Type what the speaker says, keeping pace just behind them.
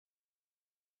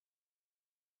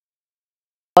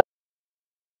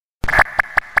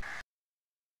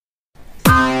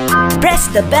Press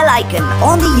the bell icon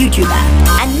on the YouTube app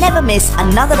and never miss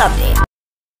another update.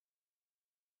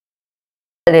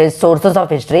 Sources of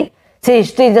history. See,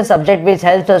 history is a subject which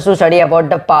helps us to study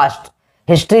about the past.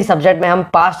 History subject में हम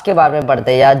past के बारे में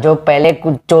पढ़ते हैं या जो पहले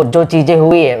कुछ जो चीज़ें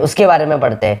हुई है उसके बारे में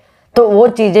पढ़ते हैं। तो वो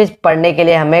चीज़ें पढ़ने के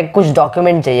लिए हमें कुछ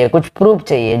डॉक्यूमेंट चाहिए, कुछ प्रूफ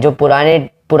चाहिए जो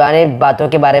पुराने बातों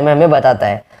के बारे में हमें बताता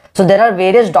है। So there are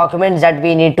various documents that we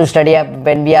need to study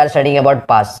when we are studying about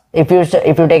past. If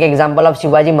you take example of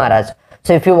Shivaji Maharaj,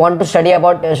 so if you want to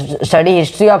study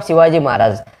history of Shivaji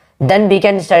Maharaj, then we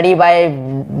can study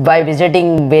by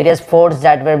visiting various forts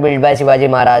that were built by Shivaji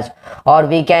Maharaj, or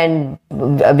we can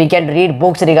read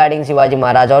books regarding Shivaji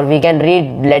Maharaj, or we can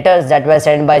read letters that were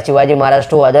sent by Shivaji Maharaj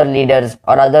to other leaders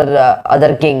or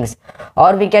other kings,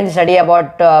 or we can study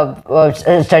about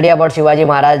Shivaji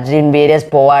Maharaj in various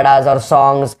povadas or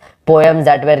songs, poems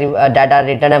that are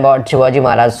written about Shivaji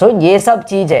Maharaj. So ये सब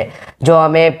चीज़ है जो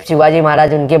हमें शिवाजी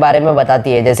महाराज उनके बारे में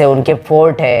बताती है, जैसे उनके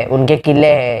फोर्ट है, उनके किले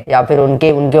हैं, या फिर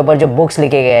उनके ऊपर जो बुक्स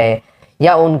लिखे गए हैं,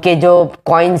 या उनके जो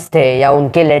कॉइन्स थे, या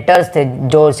उनके लेटर्स थे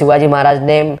जो शिवाजी महाराज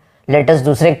ने लेटर्स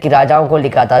दूसरे राजाओं को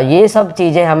लिखा था। ये सब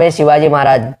चीज़ें हमें शिवाजी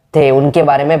महाराज थे उनके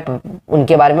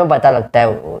बारे में पता लगता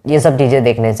है ये सब चीज़ें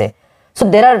देखने से। So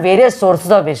there are various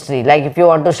sources of history. Like if you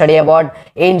want to study about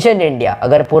ancient India,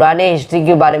 अगर पुराने हिस्ट्री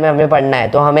के बारे में हमें पढ़ना है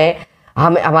तो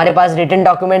हमारे पास रिटन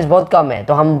डॉक्यूमेंट्स बहुत कम है,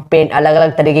 तो हम अलग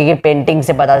अलग तरीके की पेंटिंग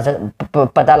से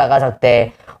पता लगा सकते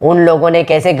हैं उन लोगों ने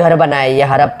कैसे घर बनाए। ये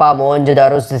हड़प्पा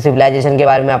मोहनजोदड़ो सिविलाइजेशन के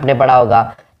बारे में आपने पढ़ा होगा,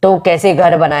 तो कैसे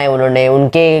घर बनाए उन्होंने,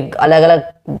 उनके अलग अलग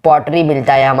पॉटरी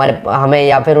मिलता है हमें,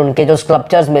 या फिर उनके जो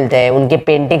स्कल्पचर्स मिलते हैं, उनके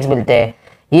पेंटिंग्स मिलते हैं।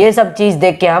 ये सब चीज़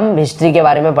देख के हम हिस्ट्री के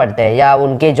बारे में पढ़ते हैं। या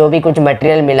उनके जो भी कुछ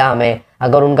मटेरियल मिला हमें,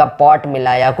 अगर उनका पॉट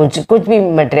मिला या कुछ भी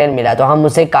मटेरियल मिला, तो हम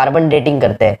उसे कार्बन डेटिंग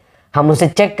करते हैं, हम उसे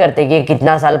चेक करते हैं कि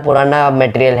कितना साल पुराना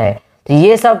मटेरियल है। तो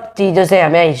ये सब चीज़ों से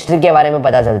हमें हिस्ट्री के बारे में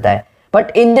पता चलता है।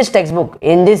 But in this text book,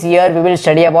 in this year we will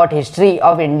study about history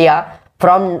of India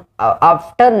from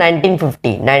after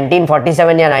 1950,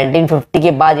 1947 या 1950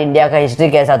 के बाद इंडिया का हिस्ट्री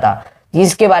कैसा था,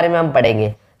 इसके बारे में हम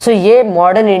पढ़ेंगे। So ये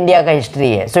मॉडर्न इंडिया का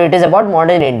हिस्ट्री है। So it is about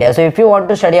modern India. So if you want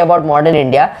to study about modern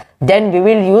India, then we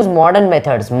will use modern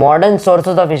methods, modern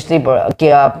sources of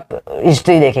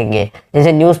history देखेंगे,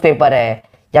 जैसे न्यूज़पेपर है,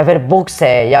 या फिर बुक्स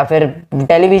है, या फिर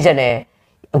टेलीविजन है,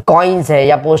 कॉइन्स है,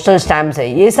 या पोस्टल स्टैम्प्स है।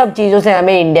 ये सब चीज़ों से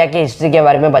हमें इंडिया की हिस्ट्री के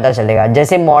बारे में पता चलेगा।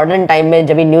 जैसे मॉडर्न टाइम में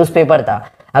जब न्यूज़पेपर था,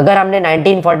 अगर हमने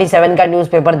 1947 का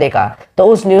न्यूज़पेपर देखा तो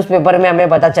उस न्यूज़पेपर में हमें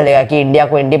पता चलेगा कि इंडिया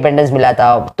को इंडिपेंडेंस मिला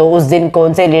था, तो उस दिन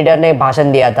कौन से लीडर ने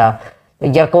भाषण दिया था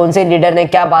या कौन से लीडर ने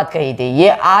क्या बात कही थी। ये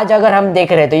आज अगर हम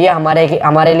देख रहे हैं तो ये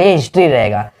हमारे लिए हिस्ट्री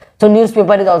रहेगा। सो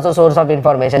newspaper is also source of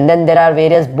information. Then there are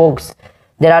various books,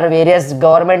 there are various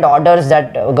government orders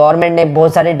that government ने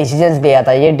बहुत सारे डिसीजंस लिया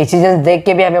था। ये डिसीजंस देख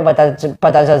के भी हमें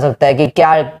पता चल सकता है कि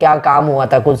क्या काम हुआ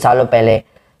था कुछ सालों पहले।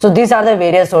 So these are the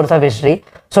various sources of history.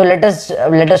 So let us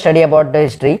study about the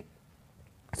history.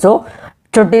 So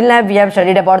till now we have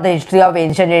studied about the history of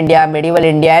ancient India, medieval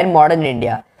India and modern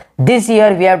India. This year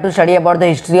we have to study about the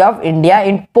history of India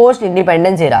in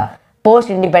post-independence era.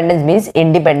 Post-independence means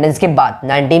independence के बाद,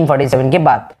 1947 के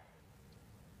बाद.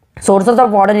 Sources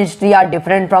of modern history are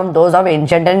different from those of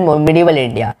ancient and medieval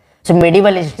India. So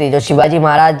medieval history जो शिवाजी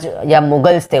महाराज या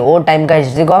Mughals थे वो time का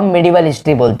history को हम medieval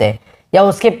history बोलते हैं, या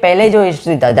उसके पहले जो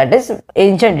हिस्ट्री था दैट इज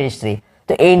एंशिएंट हिस्ट्री।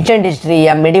 तो एंशिएंट हिस्ट्री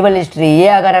या मिडिवल हिस्ट्री ये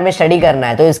अगर हमें स्टडी करना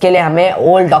है तो इसके लिए हमें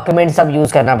ओल्ड डॉक्यूमेंट्स सब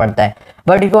यूज करना पड़ता है।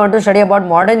 But if you want to study about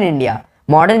modern India,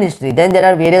 modern history, then there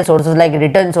are various sources like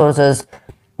written sources,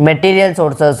 material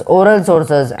sources, oral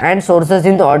sources and sources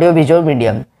in the audio visual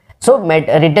medium. So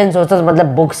written sources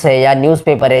मतलब books है या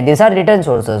newspaper है, this are written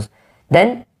sources.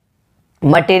 Then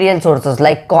material sources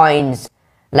like coins,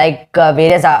 like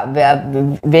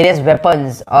various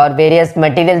weapons or various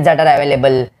materials that are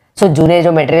available. So जूने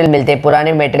जो material मिलते हैं,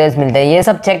 पुराने materials मिलते हैं, ये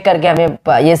सब चेक करके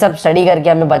ये सब स्टडी करके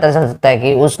हमें पता चल सकता है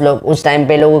कि उस टाइम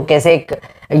पे लोग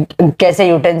कैसे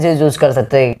यूटेंसिल्स यूज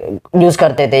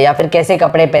करते थे या फिर कैसे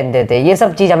कपड़े पहनते थे। ये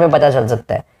सब चीज़ हमें पता चल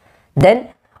सकता है।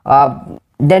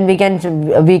 Then we can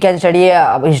study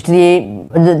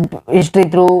history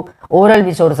through oral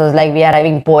resources, like we are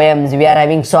having poems, we are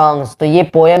having songs. तो ये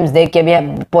poems देख के भी,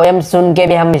 poems सुन के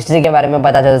भी हम हिस्ट्री के बारे में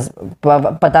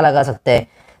पता लगा सकते हैं।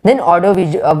 Then audio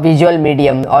visual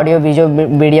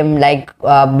medium like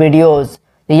videos.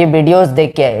 तो ये videos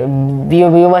देख के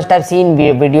you must have seen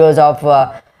videos of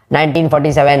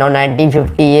 1947 और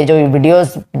 1950। ये जो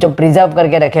videos जो प्रिजर्व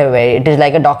करके रखे हुए हैं, it is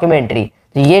like a documentary।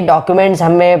 तो ये डॉक्यूमेंट्स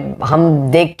हम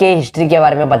देख के हिस्ट्री के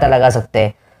बारे में पता लगा सकते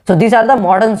हैं। So this are the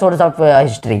modern source of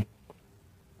history.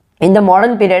 In the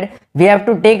modern period, we have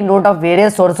to take note of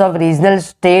various sources of regional,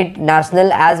 state,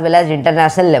 national as well as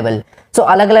international level. So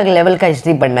अलग अलग level का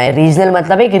history पढ़ना है. Regional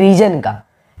मतलब एक reason का,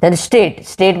 then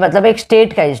state मतलब एक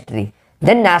स्टेट का history,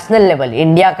 then national level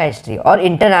India का हिस्ट्री, और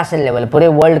इंटरनेशनल लेवल पूरे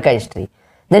वर्ल्ड का history.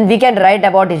 Then we can write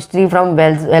about history from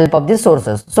help of these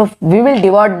sources. So we will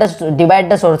divide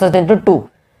the sources into two.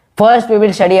 First we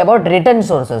will study about written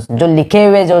sources, जो लिखे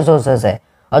हुए जो sources है,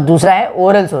 और दूसरा है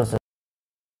oral sources.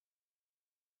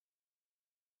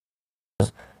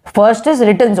 First is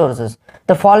written sources.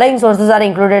 The following sources are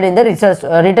included in the research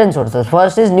written sources.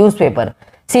 First is newspaper.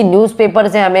 See newspaper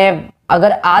से हमें,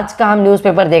 अगर आज का हम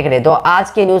न्यूज़पेपर देख रहे हैं तो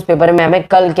आज के न्यूज़पेपर में हमें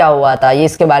कल क्या हुआ था ये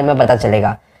इसके बारे में पता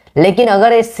चलेगा. लेकिन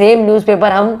अगर ये सेम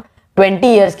न्यूज़पेपर हम 20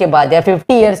 इयर्स के बाद या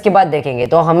 50 इयर्स के बाद देखेंगे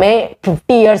तो हमें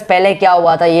 50 इयर्स पहले क्या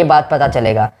हुआ था ये बात पता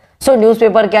चलेगा. सो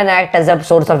newspaper can act as a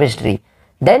source of history.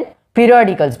 Then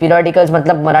periodicals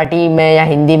मतलब मराठी में या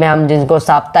हिंदी में हम जिनको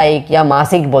साप्ताहिक या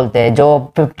मासिक बोलते हैं,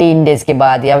 जो 15 डेज के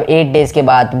बाद या 8 डेज के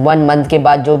बाद 1 मंथ के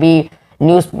बाद जो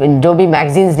भी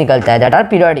मैगजीन्स निकलता है, that are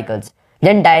periodicals.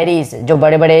 Then diaries, जो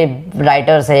बड़े बड़े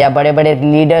राइटर्स है या बड़े बड़े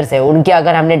लीडर्स है उनके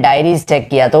अगर हमने डायरीज चेक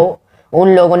किया तो उन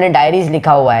लोगों ने डायरीज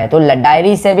लिखा हुआ है, तो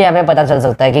डायरीज से भी हमें पता चल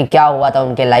सकता है कि क्या हुआ था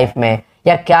उनके लाइफ में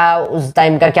या क्या उस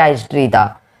टाइम का क्या हिस्ट्री था.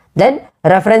 Then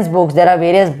reference books, there are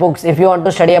various books if you want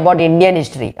to study about Indian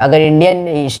history. अगर इंडियन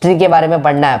हिस्ट्री के बारे में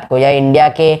पढ़ना है आपको या इंडिया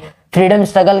के फ्रीडम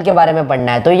स्ट्रगल के बारे में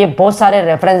पढ़ना है तो ये बहुत सारे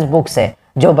रेफरेंस बुक्स है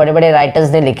जो बड़े बड़े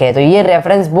राइटर्स ने लिखे हैं, तो ये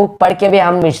रेफरेंस बुक पढ़ के भी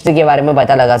हम हिस्ट्री के बारे में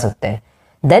पता लगा सकते हैं.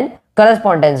 Then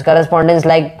correspondence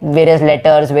like various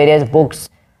letters, various books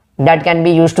that can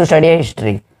be used to study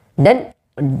history. Then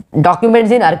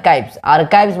documents in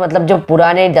archives मतलब जो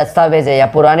पुराने दस्तावेज है या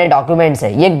पुराने डॉक्यूमेंट्स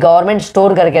है ये गवर्नमेंट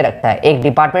स्टोर करके रखता है. एक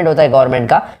डिपार्टमेंट होता है गवर्नमेंट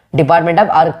का, डिपार्टमेंट ऑफ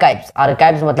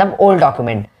आर्काइव्स मतलब ओल्ड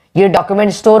डॉक्यूमेंट. ये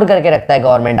डॉक्यूमेंट स्टोर करके रखता है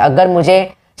गवर्नमेंट. अगर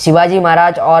मुझे शिवाजी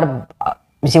महाराज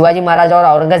और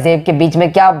औरंगजेब के बीच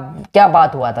में क्या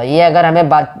बात हुआ था ये अगर हमें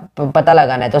बात पता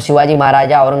लगाना है तो शिवाजी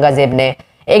महाराज या औरंगजेब ने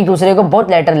एक दूसरे को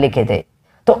बहुत लेटर लिखे थे,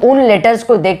 तो उन लेटर्स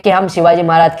को देख के हम शिवाजी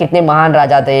महाराज कितने महान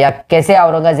राजा थे या कैसे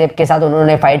औरंगजेब के साथ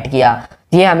उन्होंने फाइट किया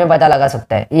ये हमें पता लगा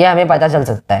सकता है, ये हमें पता चल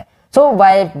सकता है. सो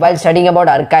while studying about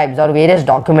archives or various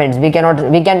documents we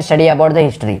can study about the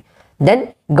history. Then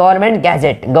government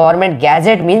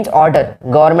gazette means order.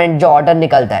 Government जो ऑर्डर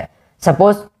निकलता है,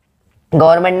 सपोज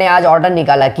गवर्नमेंट ने आज ऑर्डर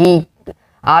निकाला कि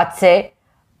आज से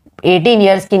 18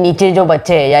 इयर्स के नीचे जो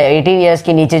बच्चे हैं या 18 इयर्स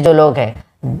के नीचे जो लोग हैं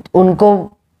उनको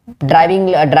ड्राइविंग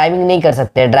नहीं कर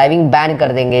सकते, ड्राइविंग बैन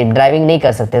कर देंगे, ड्राइविंग नहीं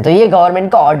कर सकते. तो ये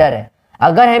गवर्नमेंट का ऑर्डर है.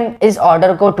 अगर हम इस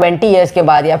ऑर्डर को 20 इयर्स के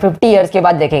बाद या 50 इयर्स के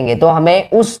बाद देखेंगे तो हमें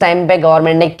उस टाइम पे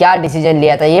गवर्नमेंट ने क्या डिसीजन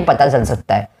लिया था ये पता चल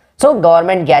सकता है. सो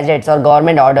गवर्नमेंट गैजेट्स और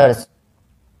government orders.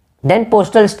 Then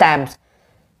postal stamps,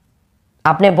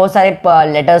 आपने बहुत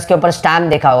सारे लेटर्स के ऊपर स्टैम्प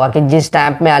देखा होगा कि जिस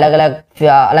स्टैम्प में अलग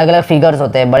अलग फिगर्स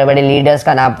होते हैं, बड़े बड़े लीडर्स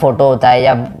का नाम फोटो होता है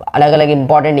या अलग अलग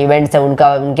इंपॉर्टेंट इवेंट्स है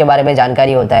उनके बारे में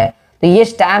जानकारी होता है. तो ये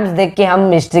स्टैम्प्स देख के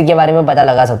हम हिस्ट्री के बारे में पता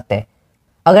लगा सकते हैं.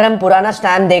 अगर हम पुराना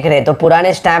स्टैम्प देख रहे हैं तो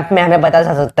पुराने स्टैम्प में हमें पता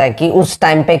चल सकता है कि उस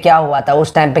टाइम पे क्या हुआ था,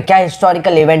 उस टाइम पे क्या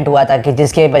हिस्टोरिकल इवेंट हुआ था कि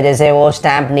जिसके वजह से वो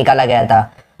स्टैम्प निकाला गया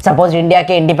था. सपोज इंडिया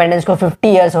के इंडिपेंडेंस को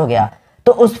 50 इयर्स हो गया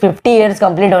तो उस 50 इयर्स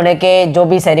कंप्लीट होने के जो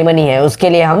भी सेरेमनी है उसके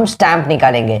लिए हम स्टैम्प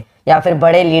निकालेंगे, या फिर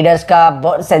बड़े लीडर्स का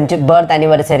बर्थ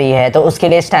एनिवर्सरी है तो उसके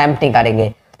लिए स्टैम्प निकालेंगे.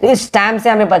 तो इस स्टैम्प से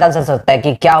हमें पता चल सकता है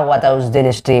कि क्या हुआ था उस दिन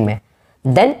हिस्ट्री में.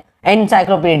 Then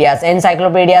encyclopedias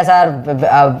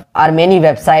are many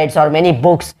websites or many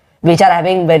books which are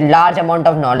having very large amount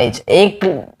of knowledge. एक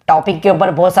टॉपिक के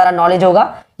ऊपर बहुत सारा नॉलेज होगा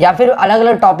या फिर अलग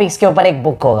अलग टॉपिक्स के ऊपर एक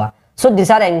बुक होगा. So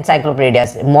this are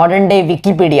encyclopedias. Modern day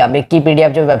Wikipedia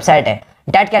जो वेबसाइट है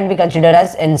that can be considered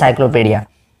as encyclopedia.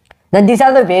 Then these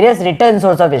are the various written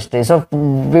source of history. So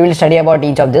we will study about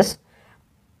each of this.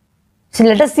 So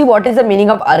let us see what is the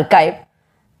meaning of archive.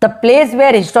 The place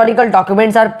where historical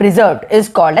documents are preserved is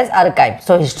called as archive.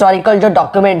 So historical जो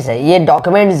documents है ये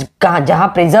documents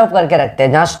जहाँ preserve करके रखते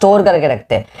हैं, जहाँ store करके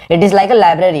रखते हैं, it is like a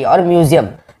library or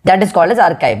museum that is called as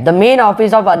archive. The main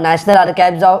office of National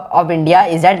Archives of India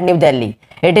is at New Delhi.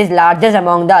 It is largest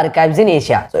among the archives in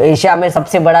Asia. So Asia में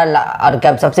सबसे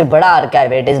बड़ा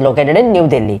archive it is located in New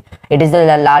Delhi. It is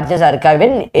the largest archive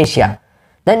in Asia.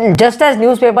 Then just as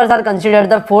newspapers are considered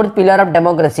the fourth pillar of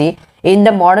democracy in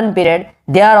the modern period,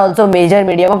 they are also major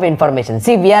medium of information.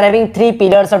 See, we are having 3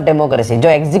 pillars of democracy. जो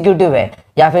executive है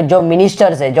या फिर जो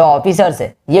ministers है, जो officers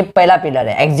है, ये पहला pillar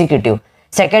है executive.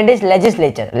 Second is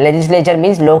legislature. Legislature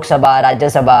means Lok Sabha,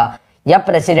 Rajya Sabha या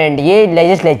प्रेसिडेंट, ये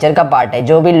लेजिस्लेचर का पार्ट है.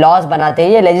 जो भी लॉज बनाते हैं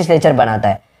ये लेजिस्लेचर बनाता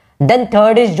है. देन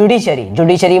थर्ड इज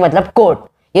जुडिशरी मतलब कोर्ट.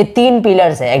 ये 3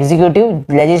 पिलर्स है, executive,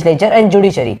 legislature and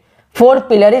judiciary. Fourth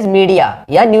pillar is media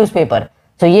या न्यूज़पेपर.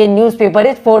 So ये newspaper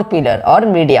is fourth pillar or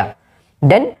media.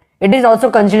 Then it is also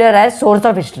considered as source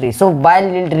of history. So while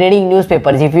reading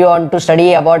newspapers, if you want to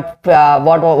study about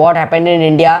what happened in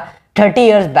India 30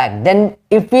 years back, then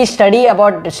if we study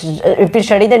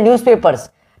the newspapers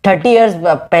 30 years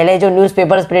पहले जो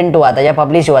newspapers print हुआ था या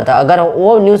publish हुआ था, अगर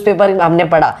वो newspaper हमने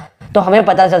पढ़ा तो हमें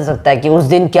पता चल सकता है कि उस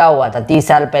दिन क्या हुआ था, 30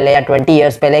 साल पहले या 20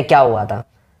 years पहले क्या हुआ था.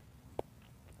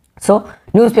 सो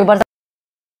न्यूज़पेपर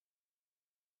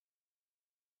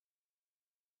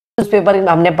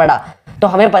हमने पढ़ा तो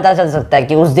हमें पता चल सकता है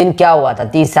कि उस दिन क्या हुआ था,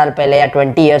 30 साल पहले या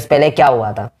 20 years पहले क्या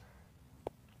हुआ था.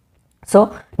 So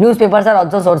newspapers are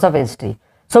also source of history.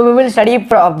 So we will study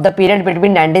the period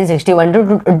between 1961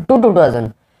 to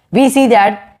 2000. We see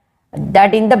that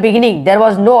in the beginning there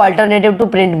was no alternative to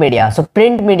print media. So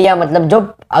print media मतलब जो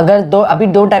अभी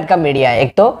दो type का media है,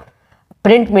 एक तो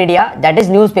print media, that is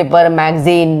newspaper,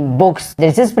 magazine, books,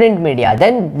 this is print media.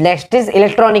 Then next is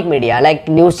electronic media like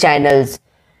news channels,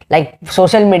 like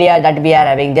social media that we are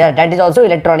having there, that is also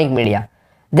electronic media.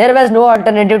 There was no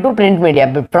alternative to print media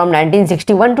from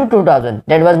 1961 to 2000.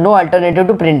 There was no alternative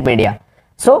to print media.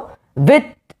 So with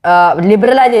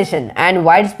liberalization and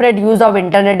widespread use of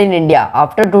internet in India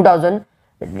after 2000,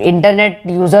 internet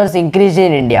users increased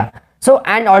in India. So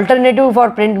an alternative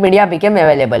for print media became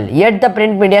available. Yet the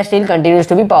print media still continues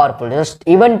to be powerful. Just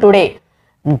even today,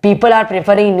 people are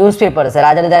preferring newspapers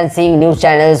rather than seeing news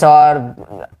channels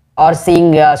or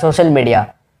seeing social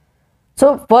media.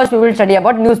 So first we will study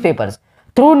about newspapers.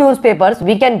 Through newspapers,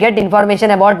 we can get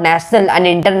information about national and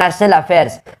international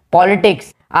affairs,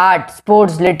 politics, art,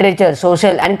 sports, literature,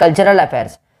 social and cultural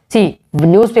affairs. See,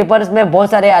 newspapers में बहुत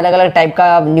सारे अलग अलग type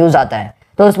का news आता है,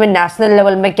 तो उसमें नेशनल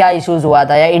लेवल में क्या इश्यूज हुआ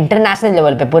था या इंटरनेशनल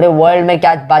लेवल पे पूरे वर्ल्ड में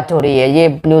क्या बात हो रही है, ये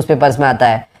न्यूज़पेपर्स में आता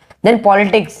है. देन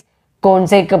पॉलिटिक्स, कौन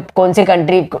से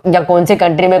कंट्री या कौन से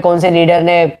कंट्री में कौन से लीडर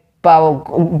ने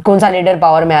कौन सा लीडर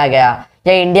पावर में आ गया,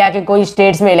 या इंडिया के कोई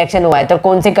स्टेट्स में इलेक्शन हुआ है तो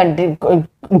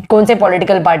कौन से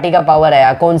पॉलिटिकल पार्टी का पावर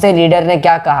आया, कौन से लीडर ने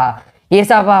क्या कहा, ये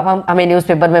सब हमें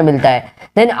न्यूज़पेपर में मिलता है.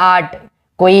 देन आर्ट,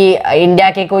 कोई इंडिया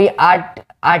के कोई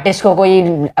आर्टिस्ट को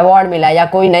कोई अवार्ड मिला या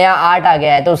कोई नया आर्ट आ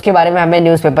गया है तो उसके बारे में हमें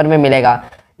न्यूज़पेपर में मिलेगा.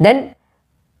 देन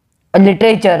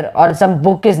लिटरेचर और some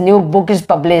new book is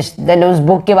publish, then उस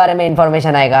बुक के बारे में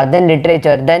इंफॉर्मेशन आएगा. Then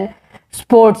literature. Then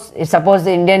sports, suppose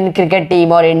the Indian cricket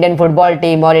team or Indian football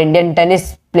team or Indian tennis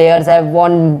players have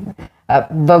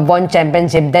won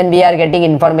championship, then we are getting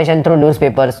information through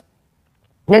newspapers.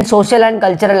 Then social and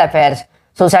cultural affairs,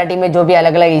 society में जो भी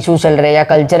अलग अलग issue चल रहे हैं या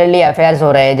culturally affairs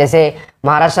हो रहे हैं, जैसे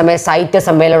महाराष्ट्र में साहित्य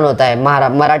सम्मेलन होता है,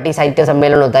 मराठी साहित्य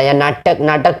सम्मेलन होता है, या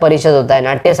नाटक परिषद होता है,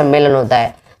 नाट्य सम्मेलन होता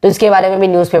है, तो इसके बारे में भी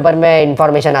न्यूज़पेपर में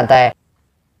इंफॉर्मेशन आता है.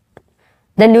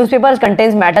 Then newspapers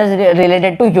contains matters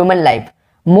related to human life.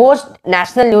 Most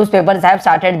national newspapers have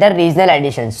started their regional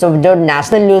editions. So जो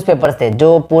national newspapers थे, जो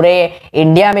पूरे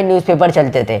इंडिया में न्यूज़पेपर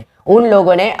चलते थे, उन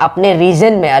लोगों ने अपने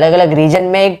रीजन में, अलग अलग रीजन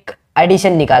में एक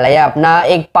एडिशन निकाला या अपना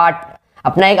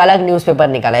एक अलग न्यूज़पेपर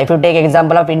निकाला. If you take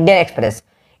example of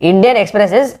Indian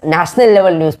express is national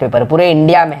level newspaper, पूरे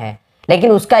इंडिया में है,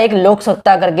 लेकिन उसका एक लोक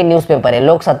सत्ता करके न्यूज़पेपर है.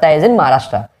 लोक सत्ता is in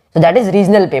Maharashtra, so that is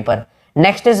regional paper.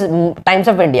 Next is times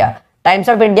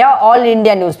of India all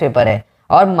India newspaper है,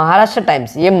 और महाराष्ट्र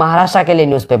टाइम्स ये महाराष्ट्र के लिए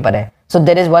न्यूज़पेपर है. So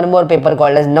there is one more paper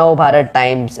called as नव भारत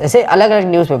टाइम्स. ऐसे अलग अलग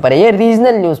न्यूज़पेपर है, ये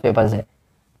रीजनल न्यूज़पेपर्स है.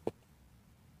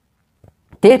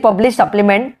 They publish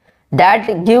supplement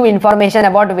that give information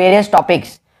about various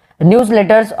topics,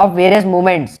 newsletters of various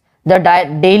movements, the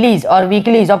dailies और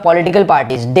weeklies of political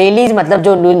parties. Dailies मतलब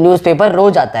जो न्यूज़पेपर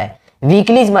रोज आता है,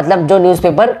 वीकलीज मतलब जो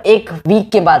न्यूज़पेपर एक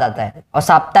वीक के बाद आता है, और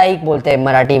साप्ताहिक बोलते हैं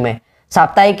मराठी में.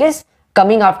 साप्ताहिक is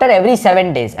coming after every 7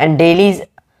 days and dailies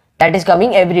that is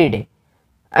coming every day.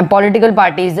 And political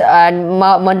parties and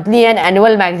monthly and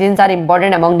annual magazines are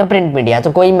important among the print media.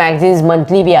 तो कोई magazines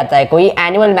monthly भी आता है, कोई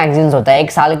annual magazines होता है,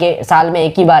 एक साल में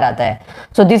एक ही बार आता है.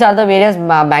 So these are the various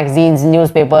magazines,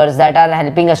 newspapers that are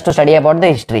helping us to study about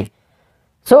the history.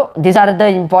 So these are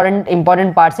the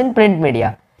important parts in print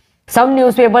media. Some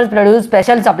newspapers produce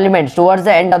special supplements towards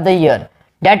the end of the year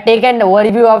that take an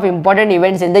overview of important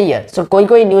events in the year. So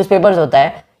कोई newspapers होता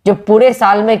है जो पूरे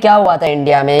साल में क्या हुआ था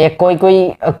इंडिया में, या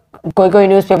कोई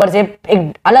न्यूज़पेपर से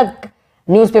एक अलग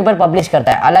न्यूज़पेपर पब्लिश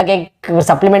करता है, अलग एक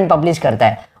सप्लीमेंट पब्लिश करता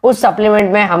है. उस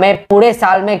सप्लीमेंट में हमें पूरे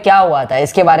साल में क्या हुआ था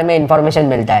इसके बारे में इंफॉर्मेशन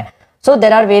मिलता है. So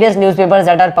there are various newspapers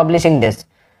that are publishing this.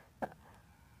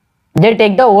 They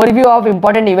take the overview of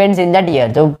important events in that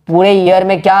year. जो पूरे ईयर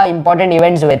में क्या इंपॉर्टेंट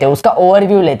इवेंट्स हुए थे उसका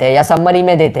ओवरव्यू लेते हैं या समरी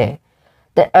में देते हैं.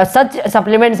 Such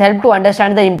supplements help to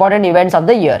understand the important events of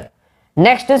the year.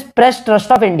 Next is Press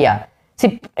Trust of India. See,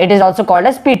 it is also called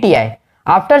as PTI.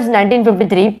 After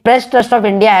 1953, Press Trust of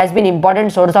India has been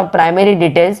important source of primary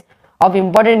details of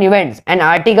important events and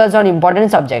articles on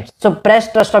important subjects. So press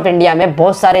trust of India में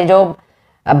बहुत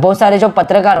सारे जो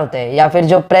पत्रकार होते हैं या फिर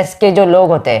जो प्रेस के जो लोग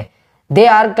होते हैं, they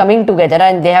are coming together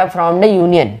and they have formed a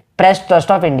union, press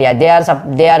trust of India. They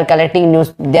are collecting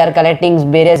news, they are collecting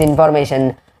various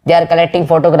information, they are collecting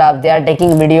photographs, they are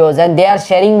taking videos and they are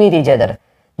sharing with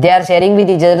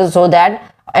each other, so that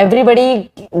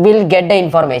everybody will get the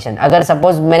information। अगर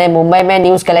suppose मैंने मुंबई में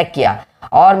news collect किया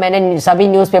और मैंने सभी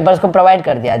newspapers को provide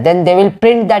कर दिया, then they will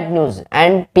print that news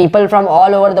and people from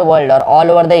all over the world or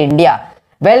all over the India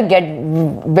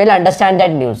will understand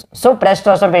that news। So press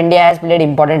trust of India has played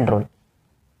important role।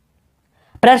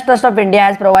 Press trust of India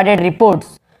has provided reports,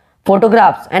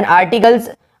 photographs and articles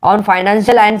on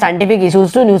financial and scientific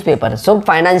issues to newspaper. So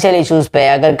financial issues पे,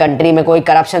 अगर country में कोई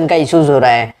corruption का issues हो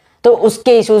रहा है तो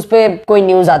उसके इशूज पे कोई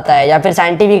न्यूज आता है, या फिर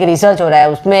साइंटिफिक रिसर्च हो रहा है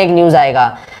उसमें एक न्यूज आएगा।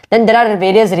 Then there are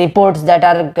various reports that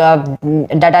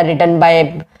are written by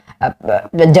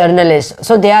journalist,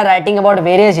 so they are writing about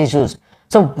various issues.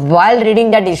 So while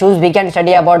reading that issues, we can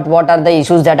study about what are the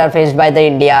issues that are faced by the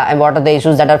India and what are the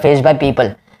issues that are faced by people।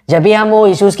 जब भी हम वो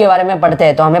issues के बारे में पढ़ते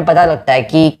हैं तो हमें पता लगता है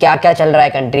कि क्या क्या चल रहा है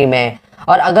कंट्री में।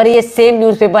 और अगर ये सेम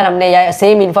न्यूज़पेपर हमने या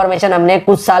सेम इंफॉर्मेशन हमने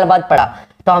कुछ साल बाद पढ़ा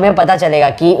तो हमें पता चलेगा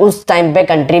कि उस टाइम पे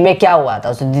कंट्री में क्या हुआ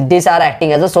था। So this are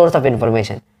acting as a source of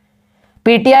information.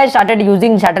 PTI started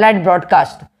using satellite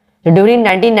broadcast. During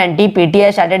 1990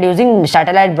 PTI started using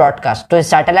satellite broadcast. तो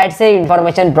सैटेलाइट से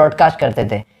इंफॉर्मेशन ब्रॉडकास्ट करते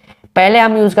थे। पहले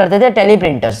हम यूज करते थे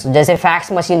टेलीप्रिंटर्स, जैसे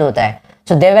फैक्स मशीन होता है।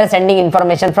 सो दे वर sending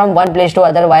information from one place to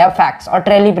other via fax और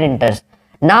टेलीप्रिंटर्स।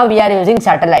 Now we are using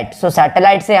satellite. So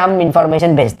satellite से हम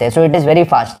इंफॉर्मेशन भेजते हैं, so it is very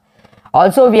fast.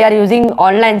 Also we are using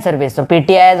online service, so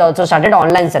PTI has also started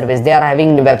online service। they are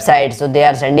having websites, so they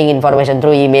are sending information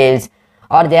through emails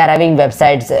or they are having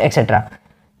websites etc।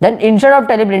 then instead of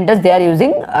teleprinters they are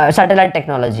using satellite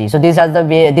technology। so these are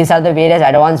the various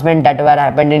advancements that were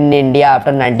happened in India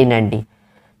after 1990।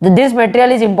 this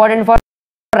material is important for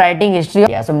writing history।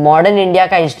 so modern India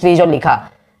का history जो लिखा,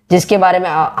 जिसके बारे में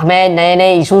हमें नए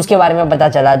नए issues के बारे में पता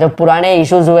चला, जो पुराने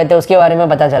इश्यूज हुए थे उसके बारे में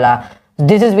पता चला।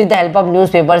 This is with the help of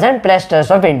newspapers and press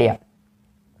trust of India।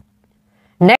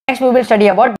 Next we will study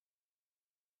about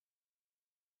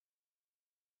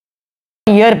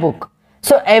yearbook।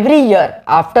 So every year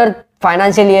after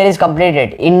financial year is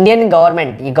completed, Indian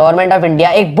government of India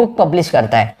एक book publish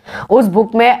करता है। उस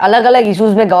book में अलग अलग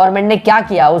issues में government ने क्या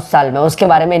किया उस साल में, उसके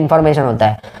बारे में इंफॉर्मेशन होता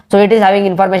है। So it is having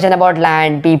information about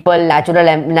land, people,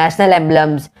 national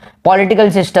emblems, political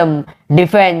system,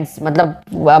 defence, मतलब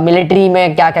मिलिट्री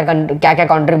में क्या क्या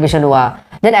कंट्रीब्यूशन हुआ,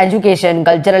 then education,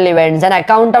 cultural events, an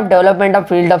account of development of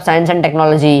field of science and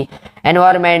technology,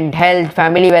 environment, health,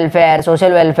 family welfare,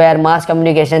 social welfare, mass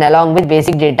communication along with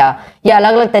basic data. ये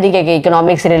अलग अलग तरीके के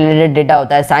इकोनॉमिक्स से रिलेटेड डेटा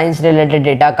होता है, science related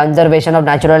data, conservation of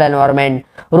natural environment,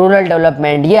 rural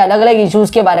development, ये अलग अलग इश्यूज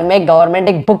के बारे में गवर्नमेंट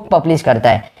एक बुक पब्लिश करता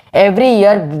है। Every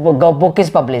year book is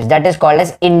publish, that is called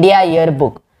as India year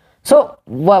book. So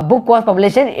book was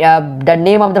publish in, the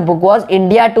name of the book was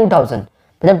India 2000।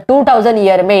 मतलब 2000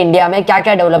 ईयर में इंडिया में क्या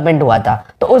क्या डेवलपमेंट हुआ था,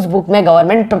 तो उस बुक में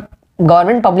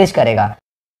गवर्नमेंट पब्लिश करेगा।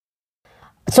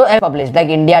 So published like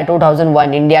India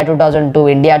 2001, India 2002,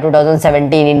 India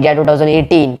 2017, India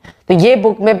 2018। तो ये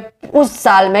बुक में उस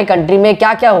साल में कंट्री में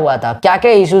क्या क्या हुआ था, क्या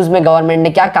क्या इश्यूज में गवर्नमेंट ने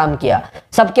क्या काम किया,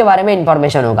 सबके बारे में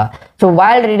इंफॉर्मेशन होगा। सो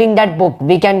while reading that book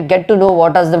we can get to know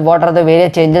what are the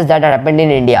various changes that happened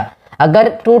in India। अगर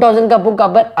 2000 का बुक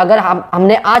अगर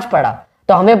हमने आज पढ़ा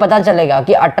तो हमें पता चलेगा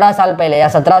कि 18 साल पहले या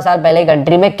 17 साल पहले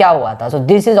कंट्री में क्या हुआ था। So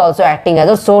this is also acting as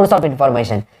a source of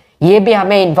information. ये भी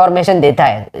हमें इंफॉर्मेशन देता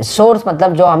है। सोर्स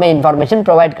मतलब जो हमें इंफॉर्मेशन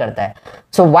प्रोवाइड करता है।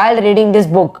 सो while reading this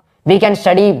book we can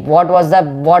study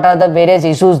what are the various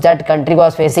issues that country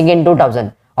was facing in 2000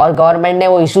 और गवर्नमेंट ने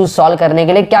वो इश्यूज सॉल्व करने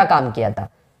के लिए क्या काम किया था।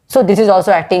 So this is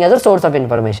also acting as a source of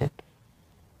information.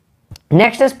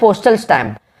 Next is postal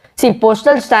stamp. C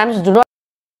postal stamps do not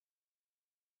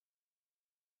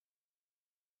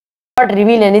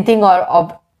reveal anything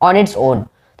on its own.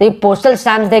 तो ये पोस्टल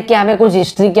स्टैम्प्स देख के हमें कुछ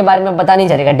हिस्ट्री के बारे में पता नहीं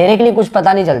चलेगा, डायरेक्टली कुछ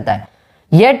पता नहीं चलता है।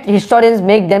 Yet historians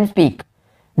make them speak.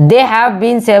 They have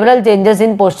been several changes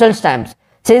in postal stamps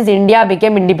since India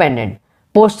became independent.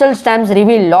 Postal stamps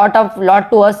reveal lot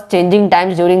to us changing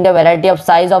times during the variety of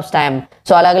size of stamp.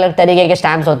 सो अलग अलग तरीके के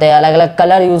stamps होते हैं, अलग अलग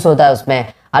colour use होता है उसमें,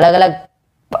 अलग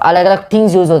अलग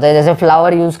थिंग्स यूज होते हैं, जैसे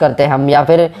फ्लावर यूज करते हैं हम, या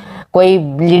फिर कोई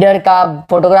लीडर का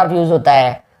फोटोग्राफ यूज होता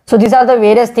है। So these are the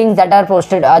various things that are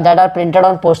posted that are printed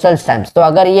on postal stamps। तो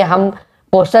अगर ये हम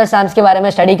postal stamps के बारे में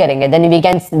स्टडी करेंगे then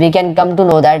we can come to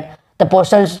know that the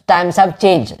postal stamps have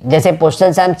changed। जैसे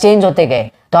postal stamps चेंज होते गए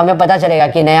तो हमें पता चलेगा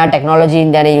कि नया टेक्नोलॉजी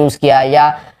इंडिया ने यूज किया या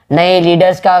नए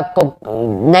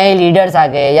लीडर्स आ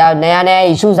गए या नया नया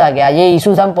इश्यूज आ गया, ये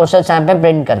इश्यूज हम पोस्टल स्टैम्प पे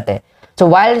प्रिंट करते हैं. So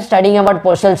while studying about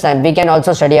postal stamp, we can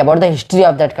also study about the history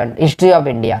of that country, history of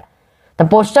India. The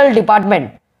postal department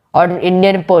or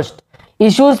Indian Post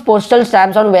issues postal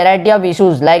stamps on variety of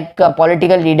issues like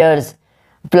political leaders,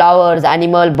 flowers,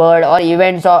 animal, bird, or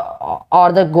events, or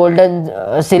the golden,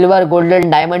 silver, golden,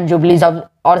 diamond jubilees of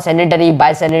और sanitary,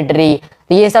 bisanitary.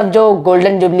 ये सब जो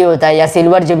golden jubilee होता है या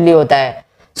silver jubilee होता है.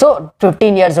 So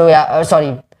 15 years हो या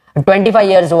sorry 25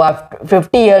 years हुआ,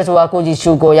 50 years हुआ कुछ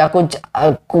इशू को, या कुछ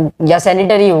या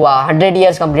सैनिटरी हुआ, 100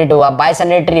 years कंप्लीट हुआ, बाय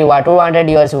सैनिटरी हुआ, 200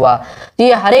 years हुआ. तो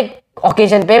ये हर एक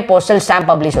ओकेजन पे पोस्टल स्टैम्प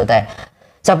पब्लिश होता है.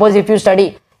 Suppose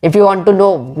if you want to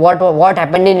know what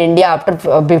happened in India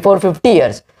after before 50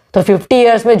 years, तो 50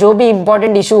 years में जो भी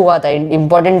इंपॉर्टेंट इशू हुआ था,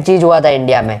 इंपॉर्टेंट चीज हुआ था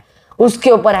इंडिया में,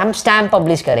 उसके ऊपर हम स्टैम्प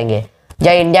पब्लिश करेंगे.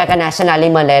 या इंडिया का नेशनल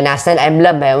एनिमल है, नेशनल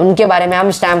एम्बलम है, उनके बारे में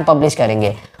हम स्टैम्प पब्लिश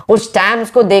करेंगे. उस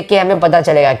स्टैम्प्स को देख के हमें पता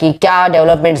चलेगा कि क्या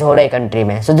डेवलपमेंट्स हो रहे हैं कंट्री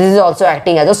में. So this is also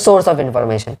acting as a source of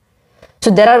information.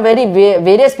 So there are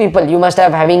various people, you must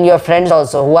having your friends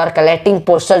also who are collecting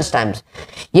postal stamps.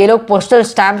 ये लोग पोस्टल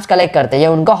स्टैम्प्स कलेक्ट करते हैं, ये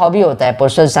उनका हॉबी होता है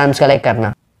postal stamps collect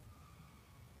करना.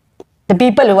 The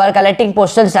people who are collecting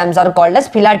postal stamps are called as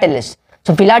philatelist.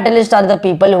 So philatelists are the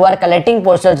people who are collecting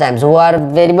postal stamps, who are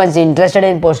very much interested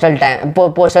in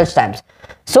postal stamps.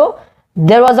 So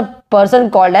there was a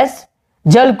person called as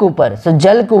Jal Cooper. So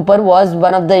Jal Cooper was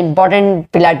one of the important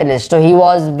philatelists. So he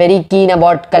was very keen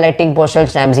about collecting postal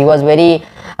stamps. He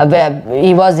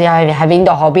was having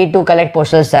the hobby to collect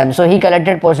postal stamps. So he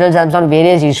collected postal stamps on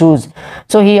various issues.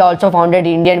 So he also founded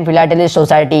Indian Philatelist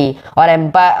Society or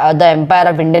the Empire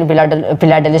of Indian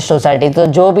Philatelist Society. तो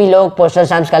जो भी लोग postal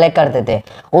stamps collect करते थे,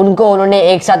 उनको उन्होंने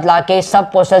एक साथ लाके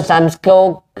सब postal stamps को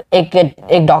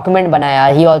एक document बनाया.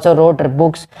 He also wrote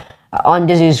books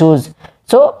on these issues.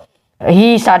 So he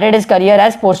started his career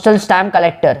as postal stamp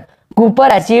collector. Cooper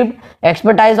achieved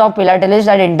expertise of philatelist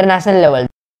at international level.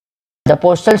 The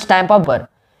postal stamp paper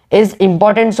is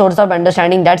important source of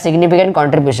understanding that significant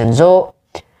contribution. So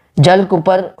जल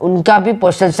Cooper उनका भी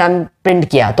postal stamp print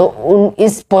किया. तो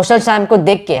इस postal stamp को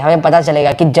देख के हमें पता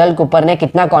चलेगा कि जल कूपर ने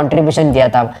कितना कंट्रीब्यूशन दिया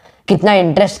था, कितना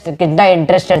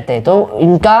इंटरेस्टेड थे. तो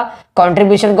इनका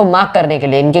कंट्रीब्यूशन को मार्क करने के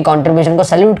लिए, इनके कंट्रीब्यूशन को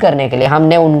सैल्यूट करने के लिए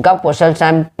हमने उनका पोस्टल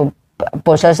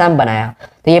स्टैम्प बनाया.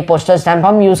 तो ये पोस्टल स्टैम्प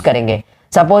हम यूज करेंगे.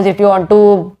 Suppose if you want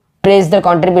to praise the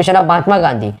contribution of Mahatma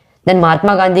Gandhi, then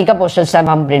Mahatma Gandhi का पोस्टल स्टैम्प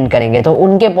हम प्रिंट करेंगे. तो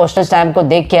उनके पोस्टल स्टैम्प को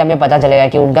देख के हमें पता चलेगा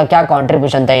कि उनका क्या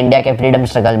कंट्रीब्यूशन था इंडिया के फ्रीडम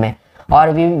स्ट्रगल में. और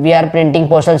we are printing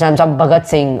postal stamps of Bhagat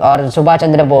Singh और सुभाष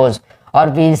चंद्र बोस और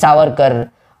वीर सावरकर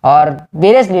और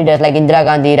various leaders like Indira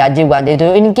Gandhi, Rajiv Gandhi.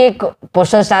 तो इनके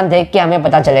पोस्टल स्टैम्प देख के हमें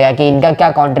पता चलेगा कि इनका क्या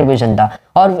कंट्रीब्यूशन था.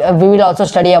 और we will also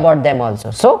study about them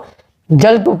also. So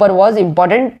Jal Cooper was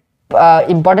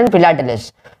important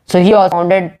philatelist. So he also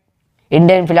founded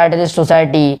Indian Philatelist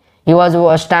Society. He was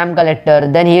a stamp collector.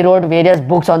 Then he wrote various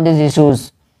books on these issues.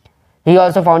 He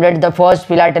also founded the first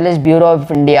Philatelist Bureau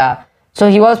of India. So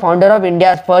he was founder of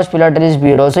India's first Philatelist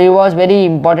Bureau. So he was very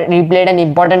important. He played an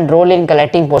important role in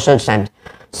collecting postal stamps.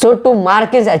 So to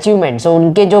mark his achievement, so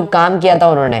उनके जो काम किया था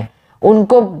उन्होंने,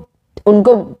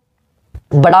 उनको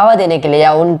बढ़ावा देने के लिए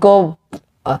या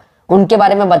उनके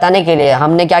बारे में बताने के लिए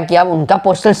हमने क्या किया, उनका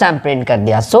पोस्टल स्टैम्प प्रिंट कर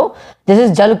दिया. सो दिस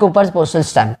इज जल coopers postal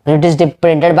stamp. It is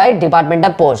printed by department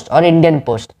of post और Indian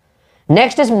post.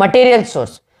 Next is material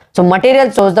source. So material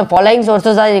source, the following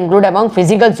sources are include among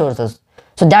physical sources,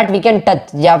 so that we can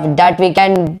touch, yeah, that we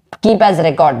can keep as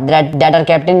record, that are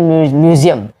kept in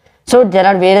museum. So there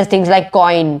are various things like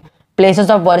coin, places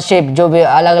of worship जो भी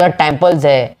अलग अलग temples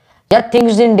है, या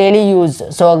things in daily use.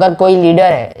 So अगर कोई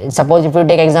leader है, suppose if you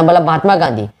take example of Mahatma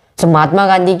Gandhi, so Mahatma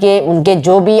Gandhi के उनके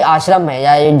जो भी आश्रम है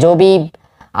या जो भी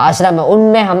आश्रम है,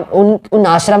 उनमें हम उन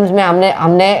आश्रम में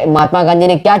हमने महात्मा गांधी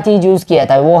ने क्या चीज यूज किया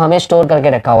था वो हमें स्टोर करके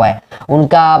रखा हुआ है.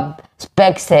 उनका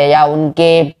स्पेक्स है या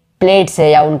उनके प्लेट्स है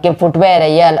या उनके फुटवेयर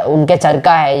है या उनके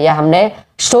चरखा है, या हमने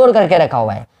स्टोर करके रखा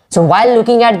हुआ है. सो while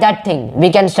looking at that thing we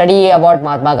can study about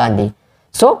Mahatma Gandhi.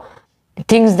 So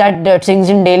things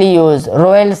in daily use,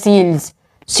 royal seals,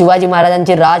 Shivaji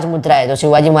महाराजांची राजमुद्रा है. तो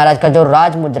शिवाजी महाराज का जो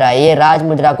राजमुद्रा है, ये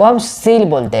राजमुद्रा को हम सील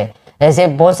बोलते हैं. जैसे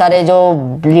बहुत सारे जो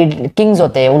किंग्स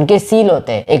होते हैं उनके सील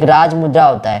होते हैं, एक राजमुद्रा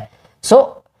होता है.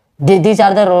 सो these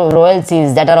are the royal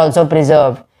seals that are also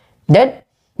preserved. Then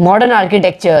modern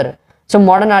architecture. So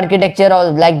modern architecture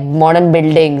or like modern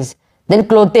buildings, then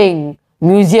clothing,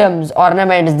 museums,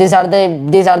 ornaments. These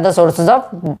are the sources of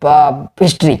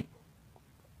history.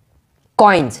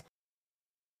 Coins.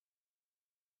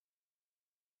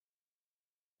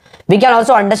 We can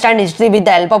also understand history with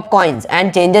the help of coins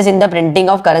and changes in the printing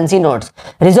of currency notes.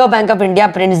 Reserve Bank of India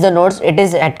prints the notes. It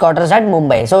is headquarters at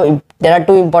Mumbai. So there are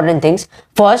two important things.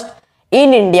 First,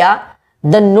 in India,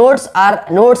 the notes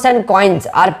and coins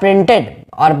are printed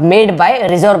or made by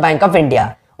Reserve Bank of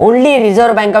India. Only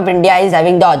Reserve Bank of India is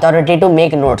having the authority to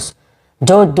make notes.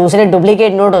 जो दूसरे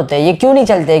duplicate note होते हैं ये क्यों नहीं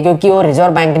चलते, क्योंकि वो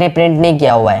रिजर्व बैंक ने प्रिंट नहीं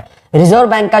किया हुआ है। रिजर्व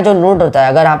बैंक का जो नोट होता है,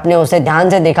 अगर आपने उसे ध्यान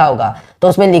से देखा होगा तो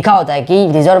उसमें लिखा होता है कि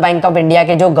रिजर्व बैंक ऑफ इंडिया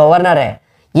के जो गवर्नर है,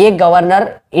 ये गवर्नर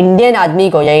इंडियन आदमी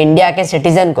को या इंडिया के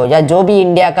सिटीजन को या जो भी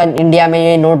इंडिया में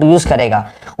ये नोट यूज करेगा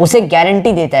उसे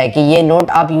गारंटी देता है कि ये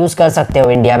नोट आप यूज कर सकते हो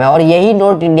इंडिया में, और यही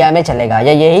नोट इंडिया में चलेगा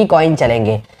या यही कॉइन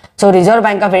चलेंगे। सो reserve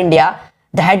bank of India,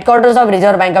 the headquarters of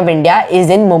reserve bank of India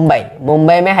is in Mumbai.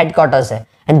 Mumbai में हेडक्वार्टर्स है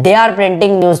and they are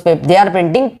printing newspaper, they are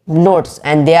printing notes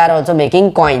and they are also making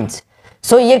coins.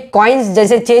 So ये coins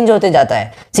जैसे change होते जाता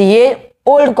है। so ये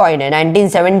old coin है,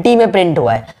 1970 में प्रिंट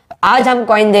हुआ है। आज हम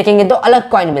कॉइन देखेंगे तो अलग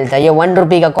कॉइन मिलता है। ये 1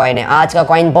 रुपी का कॉइन है। आज का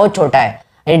कॉइन बहुत छोटा है,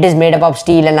 it is made up of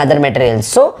steel and other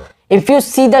materials. So if you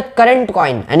see the current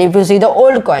coin and if you see the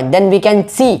old coin, then we can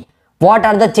see what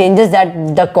are the changes that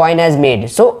the coin has made.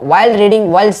 So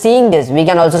while seeing this, we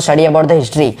can also study about the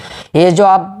history. ये जो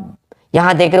आप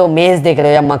यहाँ देख रहे हो, मेज देख रहे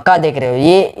हो या मक्का देख रहे हो,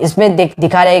 ये इसमें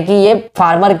दिखा रहे हैं कि ये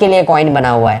फार्मर के लिए कॉइन बना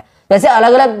हुआ है। वैसे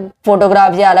अलग अलग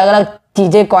फोटोग्राफ्स या अलग अलग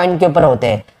चीजें कॉइन के ऊपर होते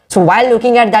हैं। सो while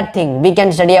looking at that thing, we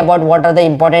can study about what are the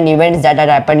important events that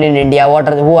had happened in India,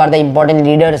 who are the important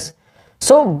leaders.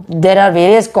 So there are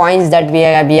various coins that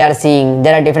we are seeing.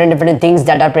 There are different things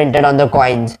that are printed on the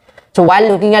coins. So while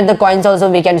looking at the coins also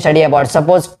we can study about,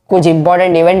 suppose कुछ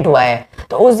important event हुआ है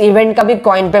तो उस event का भी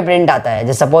coin पे print आता है।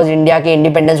 जैसे suppose इंडिया के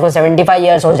इंडिपेंडेंस को 75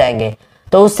 years हो जाएंगे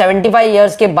तो उस 75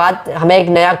 years के बाद हमें एक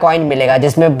नया coin मिलेगा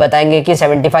जिसमें बताएंगे कि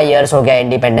 75 years हो गया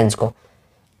इंडिपेंडेंस को।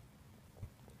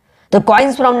 तो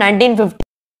coins from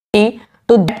 1950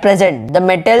 to present, the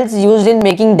metals used in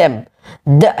making them,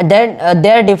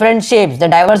 their different shapes, the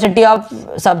diversity of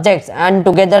subjects and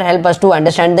together help us to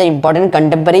understand the important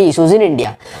contemporary issues in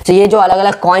India. So ये जो अलग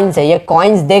अलग coins है, ये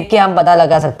coins देख के हम पता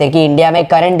लगा सकते हैं कि इंडिया में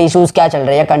current issues क्या चल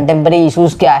रहे हैं या contemporary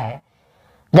issues क्या है।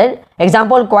 Then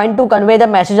example, coin to convey the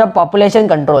message of population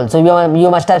control. So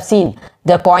you must have seen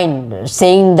the coin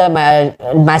saying the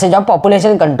message of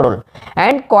population control,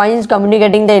 and coins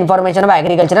communicating the information of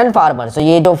agriculture and farmers. So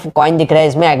ये जो coin दिख रहा है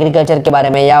इसमें agriculture के बारे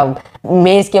में या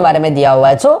maize के बारे में दिया हुआ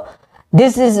है। So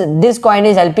this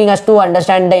coin is helping us to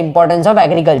understand the importance of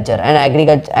agriculture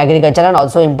and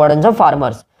also importance of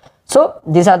farmers. So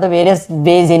these are the various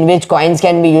ways in which coins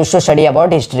can be used to study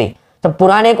about history. तो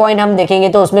पुराने coin हम देखेंगे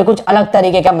तो उसमें कुछ अलग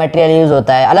तरीके का मटेरियल यूज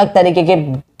होता है, अलग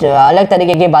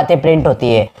तरीके की बातें प्रिंट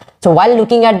होती है। सो while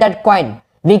looking at that coin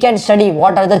we can study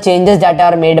what are the changes that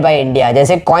are made by India.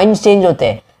 जैसे कॉइन्स चेंज होते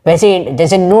हैं वैसे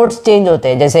जैसे नोट्स चेंज होते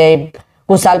हैं। जैसे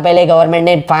कुछ साल पहले गवर्नमेंट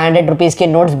ने 500 रुपीज के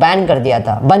नोट्स बंद कर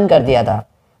दिया था,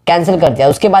 कैंसिल कर दिया।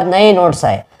 उसके बाद नए नोट्स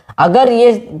आए। अगर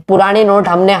ये पुराने नोट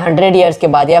हमने 100 ईयर्स के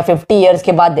बाद या 50 ईयर्स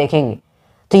के बाद देखेंगे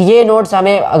तो ये नोट्स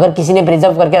हमें अगर किसी ने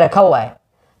प्रिजर्व करके रखा हुआ है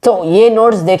तो ये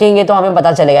नोट्स देखेंगे तो हमें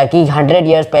पता चलेगा कि 100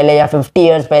 ईयर्स पहले या 50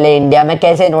 ईयर्स पहले इंडिया में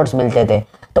कैसे नोट्स मिलते थे।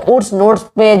 तो उस नोट्स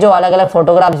पे जो अलग अलग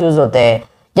फोटोग्राफ्स यूज होते हैं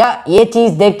या ये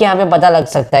चीज देख के हमें पता लग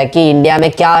सकता है कि इंडिया में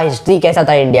क्या हिस्ट्री कैसा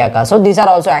था इंडिया का। So this are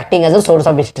also acting as a source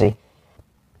of history.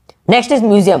 Next is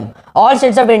museum. All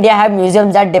states of India have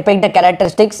museums that depict the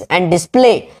characteristics and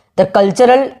display the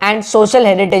cultural and social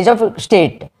heritage of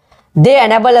state. They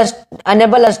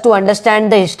enable us to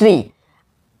understand the history.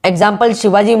 Example,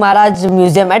 Shivaji Maharaj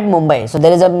Museum at Mumbai. So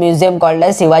there is a museum called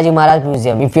as Shivaji Maharaj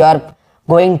Museum. If you are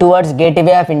going towards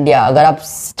Gateway of India, अगर आप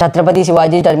Chhatrapati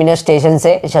Shivaji terminus station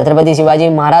से, Chhatrapati Shivaji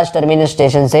Maharaj terminus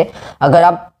station से अगर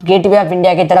आप gateway of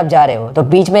India की तरफ जा रहे हो तो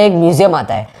बीच में एक म्यूजियम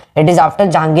आता है। It is after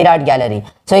Jahangir art gallery.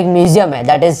 सो एक म्यूजियम है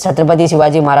दैट इज छत्रपति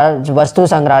शिवाजी महाराज वस्तु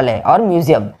संग्रहालय और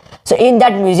museum. So in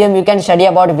that museum you can study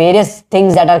about various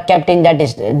things that are kept in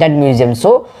that museum.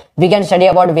 So we can study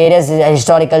about various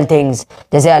historical things.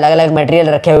 जैसे अलग अलग material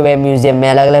रखे हुए हैं म्यूजियम में,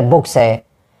 अलग अलग बुक्स है।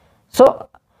 So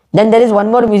then there is one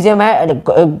more museum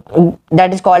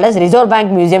that is called as Reserve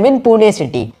Bank Museum in Pune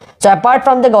city. So apart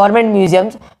from the government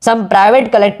museums, some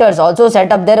private collectors also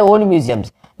set up their own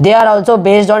museums. They are also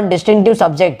based on distinctive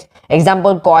subjects.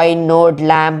 Example, coin, note,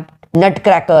 lamp,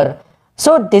 nutcracker.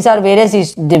 So these are various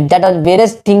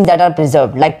things that are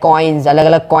preserved, like coins. अलग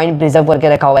अलग coin preserve करके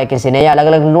रखा हुआ है किसी ने, या अलग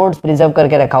अलग notes preserve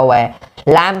करके रखा हुआ है,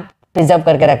 lamp preserve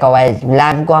करके रखा हुआ है।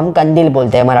 lamp को हम कंदील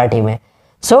बोलते हैं मराठी में।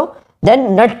 So then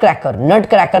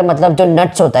nutcracker मतलब जो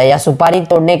nuts होता है या सुपारी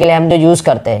तोड़ने के लिए हम जो यूज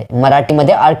करते हैं, मराठी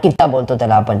मध्ये अर्किता बोलतो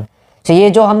त्याला आपण। So ये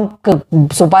जो हम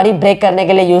सुपारी ब्रेक करने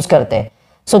के लिए यूज करते हैं,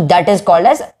 so that is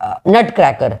called as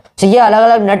nutcracker. So ये अलग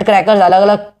अलग nutcrackers अलग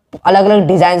अलग अलग अलग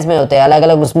डिजाइन में होते हैं, अलग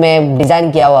अलग उसमें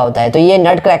डिजाइन किया हुआ होता है। तो ये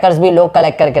नट क्रैकर्स भी लोग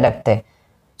कलेक्ट करके रखते हैं।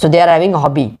 सो they are having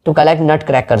hobby to collect nut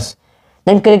crackers.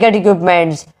 Then cricket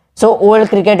equipments. So old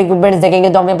cricket equipments देखेंगे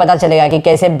तो हमें पता चलेगा कि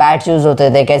कैसे बैट्स यूज होते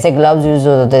थे, कैसे ग्लव्स यूज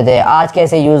होते थे, आज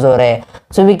कैसे यूज हो रहे हैं।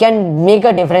 So we can make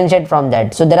a differentiate from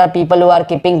that. So there are people who are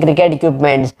keeping cricket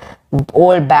equipments,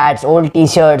 old bats, old T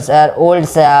shirts,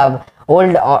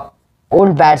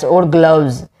 old bats, old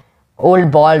gloves, old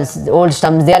balls, old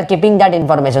stumps. They are keeping that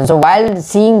information. So while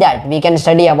seeing that, we can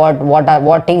study about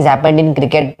what things happened in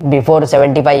cricket before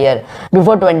 75 years,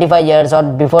 before 25 years, or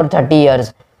before 30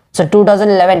 years. So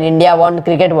 2011 India won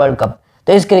cricket world cup.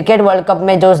 तो इस cricket world cup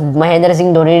में जो महेंद्र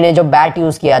सिंह धोनी ने जो bat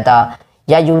use किया था,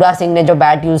 या युवराज सिंह ने जो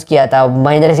बैट यूज किया था,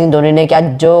 महेंद्र सिंह धोनी ने क्या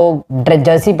जो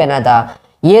जर्सी पहना था,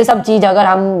 ये सब चीज अगर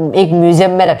हम एक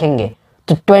म्यूजियम में रखेंगे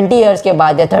तो 20 इयर्स के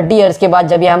बाद या 30 इयर्स के बाद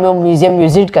जब हम वो म्यूजियम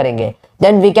विजिट करेंगे,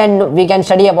 then we can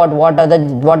study about what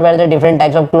were the different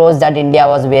types of clothes that India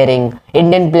was wearing,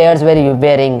 Indian players were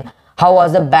wearing, how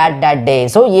was the bat that day.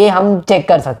 So ये हम चेक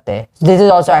कर सकते हैं. This is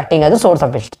also acting as a source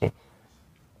of history.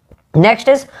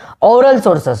 Next is oral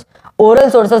sources.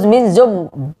 Oral sources means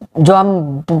जो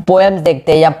हम poems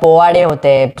देखते हैं या पोवाडे होते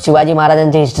हैं, शिवाजी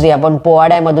महाराजांची हिस्ट्री अपन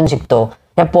पोवाड्यामधून शिकतो,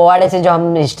 या पोवाडे से जो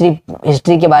हम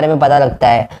हिस्ट्री के बारे में पता लगता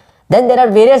है. Then there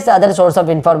are various other sources of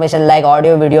information like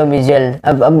audio, video, visual,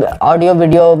 audio,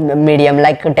 video medium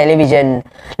like television,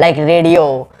 like radio,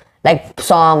 like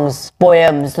songs,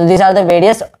 poems. So these are the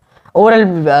various oral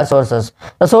sources.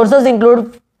 The sources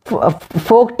include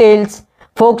folk tales,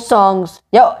 folk songs.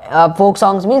 Folk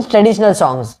songs means traditional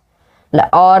songs,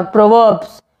 or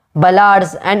proverbs,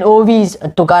 ballads and OVs.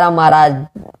 Tukaram महाराज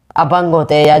अभंग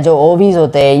होते हैं या जो ओवीज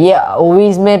होते हैं, ये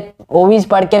ओवीज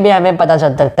पढ़ के भी हमें पता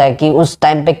चल सकता है कि उस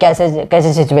टाइम पे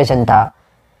कैसे सिचुएशन था.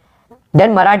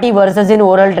 Then Marathi versus in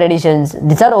oral traditions,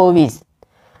 this are ओवीज,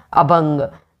 abhang.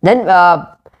 Then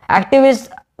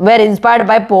activist where inspired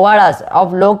by पोवाडास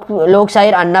of लोक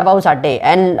शाहीर Annabhau Sathe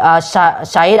and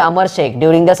Shahir Amar Sheikh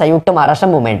during the संयुक्त महाराष्ट्र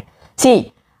मूवमेंट. सी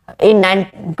इन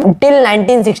टिल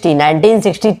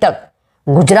 1960 तक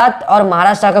गुजरात और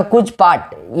महाराष्ट्र का कुछ पार्ट,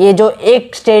 ये जो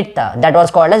एक स्टेट था that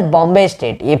was called as Bombay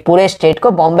state, ये पूरे स्टेट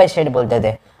को बॉम्बे स्टेट बोलते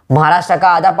थे. महाराष्ट्र का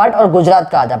आधा पार्ट और गुजरात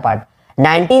का आधा पार्ट.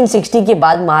 1960 के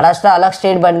बाद महाराष्ट्र अलग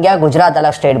स्टेट बन गया, गुजरात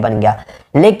अलग स्टेट बन गया.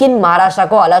 लेकिन महाराष्ट्र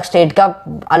को अलग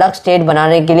स्टेट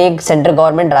बनाने के लिए सेंट्रल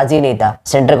गवर्नमेंट राजी नहीं था,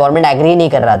 सेंट्रल गवर्नमेंट एग्री नहीं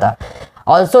कर रहा था.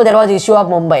 Also there was issue of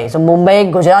Mumbai. सो मुंबई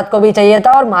गुजरात को भी चाहिए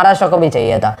था और महाराष्ट्र को भी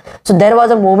चाहिए था. सो there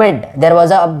was a movement,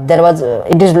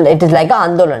 it is like अ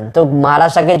आंदोलन. तो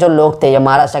महाराष्ट्र के जो लोग थे या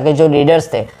महाराष्ट्र के जो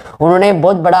लीडर्स थे, उन्होंने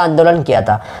बहुत बड़ा आंदोलन किया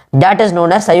था. दैट इज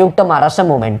नोन एज संयुक्त महाराष्ट्र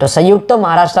मूवमेंट. तो संयुक्त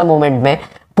महाराष्ट्र मूवमेंट में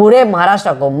पूरे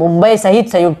महाराष्ट्र को, मुंबई सहित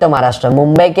संयुक्त महाराष्ट्र,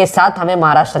 मुंबई के साथ हमें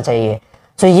महाराष्ट्र चाहिए.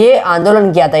 सो ये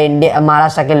आंदोलन किया था इंडिया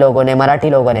महाराष्ट्र के लोगों ने, मराठी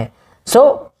लोगों ने.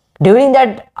 सो ड्यूरिंग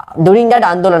दैट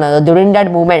आंदोलन, during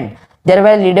that movement, there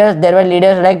were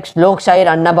leaders like लोक शाहीर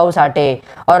अन्नाभाऊ साठे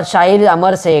और शाहीर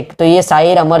अमर शेख. तो ये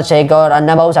शाहीर अमर शेख और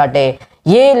अन्नाभाऊ साठे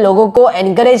ये लोगों को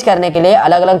एनकरेज करने के लिए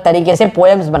अलग अलग तरीके से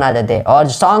पोएम्स बनाते थे और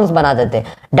सॉन्ग्स बनाते थे.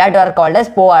 That are called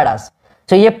as पोवाडास.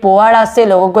 तो ये पोवाडास से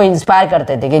लोगों को इंस्पायर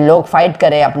करते थे कि लोग फाइट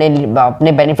करें,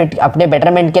 अपने बेनिफिट, अपने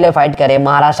बेटरमेंट के लिए फाइट करें,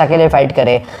 महाराष्ट्र के लिए फाइट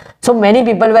करें. So many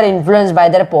people were influenced by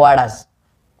there पोवाडास.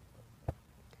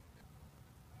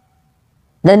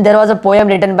 Then there was a poem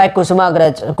written by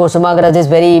Kusumagraj. Kusumagraj is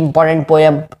very important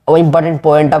poem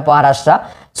of Maharashtra.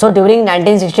 So during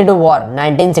 1962 war,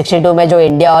 1962 में जो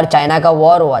इंडिया और चाइना का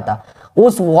वॉर हुआ था,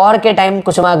 उस वॉर के टाइम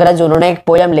कुसुमाग्रज उन्होंने एक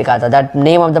पोएम लिखा था. That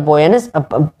name of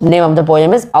the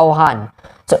poem is आह्वान.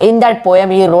 So in that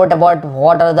poem he wrote about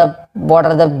what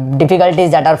are the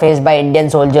difficulties that are faced by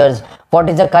Indian soldiers, what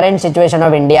is the current situation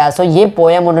of India. So ये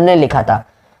poem उन्होंने लिखा था.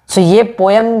 सो ये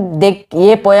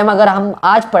poem अगर हम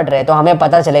आज पढ़ रहे हैं तो हमें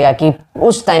पता चलेगा कि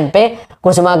उस टाइम पे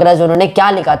कुसुमाग्रज उन्होंने क्या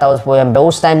लिखा था उस पोएम पे,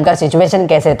 उस टाइम का सिचुएशन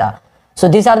कैसे था. So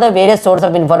this are the various source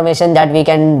of information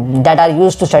that are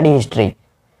used to study history.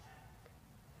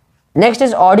 Next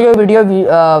is audio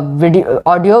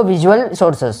visual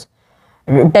sources.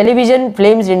 Television,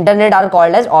 films, internet are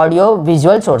called as audio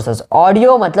visual sources.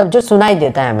 Audio मतलब जो सुनाई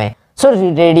देता है हमें. सो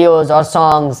radios और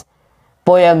songs,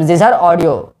 poems, this are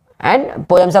audio. And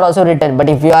poems are also written, but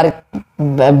if you are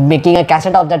making a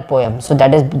cassette of that poem, so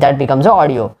that becomes a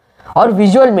audio. और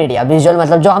visual media, visual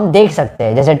मतलब जो हम देख सकते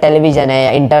हैं, जैसे टेलीविजन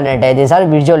है, इंटरनेट है, these are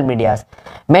visual medias.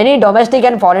 Many domestic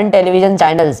and foreign television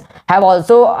channels have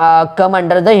also come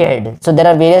under the head. So there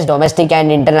are various domestic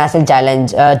and international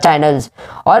channels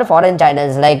or foreign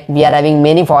channels. Like we are having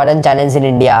many foreign channels in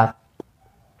India.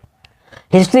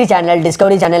 History channel,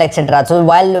 Discovery channel, etc. So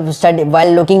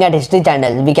while looking at history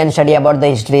channel, we can study about the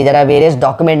history. There are various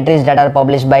documentaries that are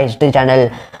published by history channel.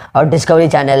 or Discovery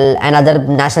Channel and other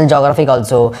National Geographic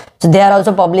also. So they are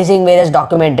also publishing various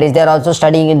documentaries. They are also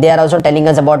studying. They are also telling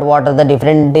us about what are the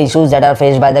different issues that are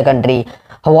faced by the country.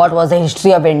 What was the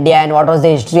history of India and what was the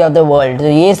history of the world. तो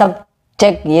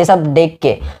ये सब देख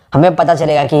के हमें पता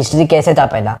चलेगा कि history कैसे था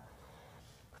पहला.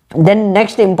 Then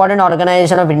next important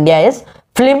organization of India is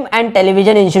Film and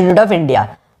Television Institute of India.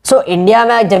 So India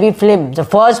में जब भी film, the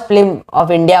first film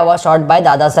of India was shot by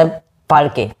Dada Saheb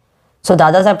Phalke. So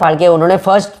Dada Saheb Phalke उन्होंने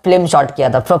फर्स्ट फिल्म शॉट किया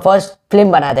था, फर्स्ट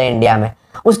फिल्म बनाया था इंडिया में.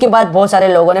 उसके बाद बहुत सारे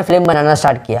लोगों ने फिल्म बनाना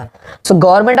स्टार्ट किया. सो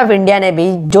गवर्नमेंट ऑफ इंडिया ने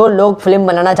भी जो लोग फिल्म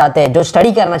बनाना चाहते हैं, जो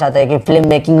स्टडी करना चाहते हैं कि फिल्म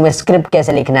मेकिंग में स्क्रिप्ट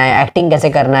कैसे लिखना है, एक्टिंग कैसे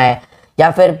करना है,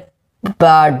 या फिर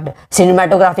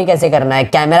सिनेमाटोग्राफी कैसे करना है,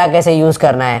 कैमरा कैसे यूज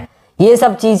करना है, ये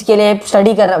सब चीज के लिए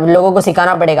स्टडी करना, लोगों को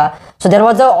सिखाना पड़ेगा. So there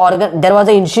was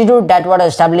a institute that was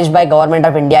established by government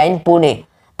of India in Pune.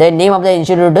 The name of the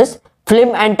institute is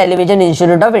film and television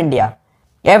institute of India,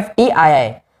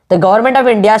 FTII. The government of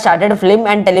India started Film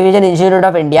and Television Institute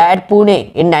of India at Pune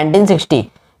in 1960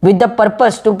 with the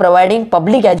purpose to providing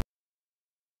public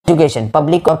education.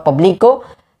 Public को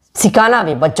सिखाना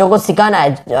भी, बच्चों को सिखाना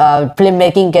है film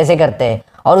making कैसे करते हैं,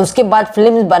 और उसके बाद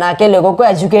फिल्म बना के लोगों को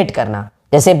एजुकेट करना.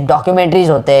 जैसे डॉक्यूमेंट्रीज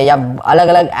होते हैं या अलग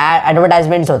अलग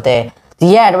एडवर्टाइजमेंट होते हैं. तो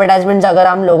ये एडवर्टाइजमेंट्स अगर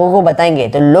हम लोगों को बताएंगे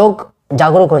तो लोग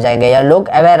जागरूक हो जाएंगे या लोग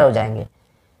अवेयर हो जाएंगे.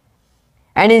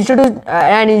 An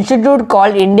institute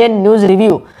called Indian News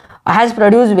Review has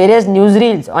produced various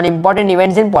newsreels on important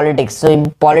events in politics. So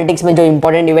politics में जो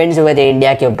important events हुए थे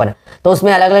इंडिया के ऊपर, तो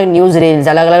उसमें अलग अलग न्यूज रील्स,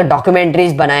 अलग अलग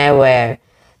डॉक्यूमेंट्रीज बनाए हुए हैं.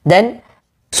 Then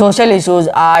social issues,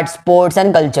 art, sports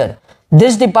and culture.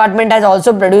 This department has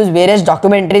also produced various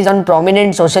documentaries on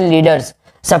prominent social leaders.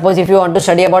 Suppose if you want to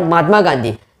study about Mahatma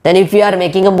Gandhi, then if you are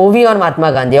making a movie on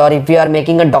Mahatma Gandhi, or if you are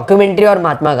making a documentary on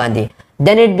Mahatma Gandhi,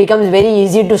 then it becomes very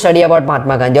easy to study about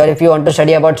Mahatma Gandhi. Or if you want to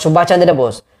study about Subhash Chandra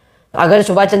Bose, अगर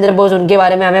सुभाष चंद्र बोस उनके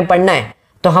बारे में हमें पढ़ना है,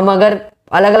 तो हम अगर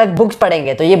अलग अलग बुक्स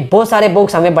पढ़ेंगे तो ये बहुत सारे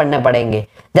बुक्स हमें पढ़ने पड़ेंगे.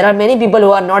 There are many people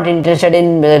who are not interested in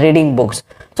reading books.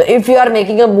 So if you are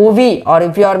making a movie or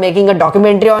if you are making a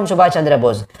documentary on Subhash Chandra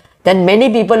Bose, then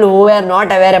many people who are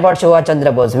not aware about Subhash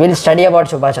Chandra Bose will study about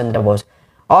Subhash Chandra Bose.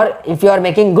 Or if you are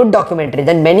making good documentary,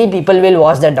 then many people will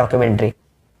watch that documentary.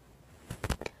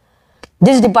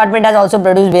 This department has also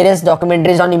produced various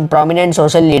documentaries on prominent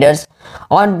social leaders,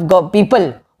 on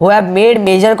people who have made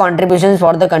major contributions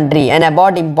for the country, and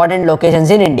about important locations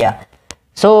in India.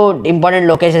 So important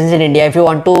locations in India, if you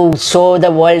want to show the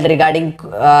world regarding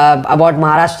about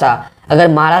Maharashtra, अगर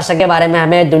महाराष्ट्र के बारे में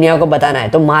हमें दुनिया को बताना है,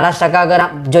 तो महाराष्ट्र का अगर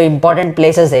जो important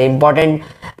places है, important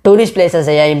tourist places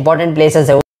है या important places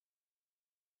है,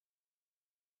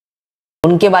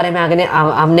 उनके बारे में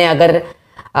हमने अगर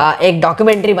एक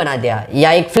डॉक्यूमेंट्री बना दिया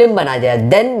या एक फिल्म बना दिया,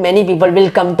 then many people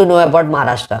will come to know about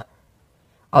Maharashtra.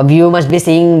 You must be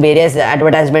seeing various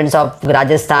advertisements of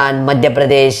Rajasthan, Madhya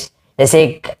Pradesh. जैसे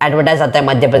एक एडवर्टाइज आता है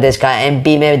मध्य प्रदेश का,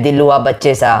 MP में दिल हुआ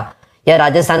बच्चे सा, या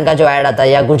राजस्थान का जो ऐड आता है,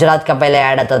 या गुजरात का पहले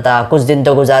ऐड आता था, कुछ दिन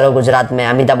तो गुजारो गुजरात में,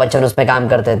 अमिताभ बच्चन उसमें काम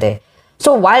करते थे.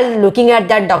 So while looking at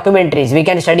that documentaries, we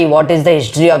can study what is the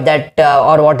history of that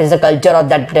or what is the culture of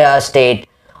that state.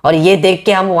 और ये देख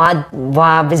के हम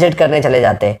वहाँ विजिट करने चले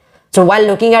जाते हैं. So while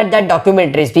looking at that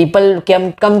documentaries, people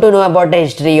come to know about the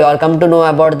history or come to know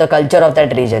about the culture of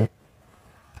that region.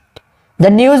 The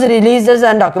news releases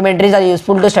and documentaries are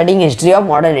useful to studying history of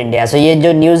modern India. So ये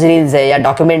जो news reels है या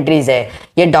documentaries है,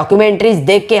 ये documentaries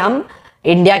देख के हम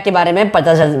India के बारे में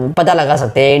पता लगा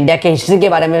सकते हैं, इंडिया के हिस्ट्री के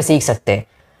बारे में सीख सकते हैं.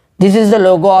 This is the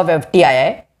logo of FTII.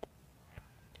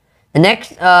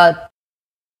 Next,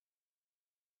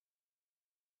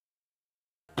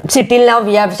 see, till now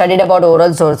we have studied about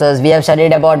oral sources, we have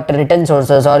studied about written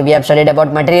sources, or we have studied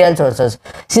about material sources.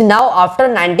 See, now after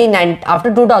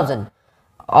 2000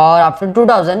 or after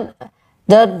 2000,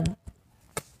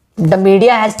 the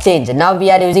media has changed. Now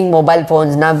we are using mobile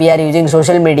phones, now we are using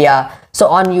social media. So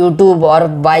on YouTube or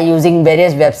by using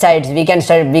various websites, we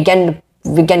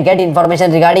can get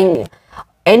information regarding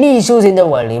any issues in the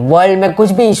world. World में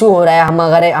कुछ भी issue हो रहा है, हम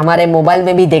अगर हमारे mobile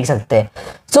में भी देख सकते हैं.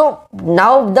 So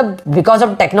now because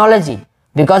of technology,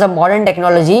 because of modern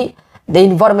technology, the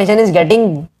information is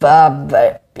getting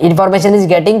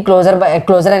closer and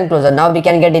closer. Now we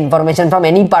can get information from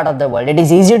any part of the world. It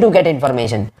is easy to get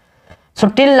information. So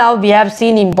till now we have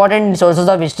seen important sources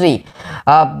of history,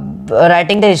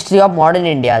 writing the history of modern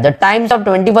India. The times of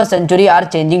 21st century are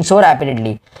changing so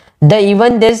rapidly.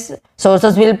 Even these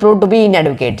sources will prove to be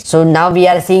inadequate. So now we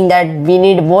are seeing that we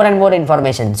need more and more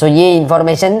information. So ये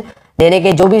information देने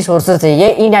के जो भी sources है,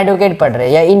 ये inadequate पढ़ रहे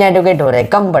हैं या inadequate हो रहे हैं,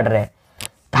 कम पढ़ रहे हैं.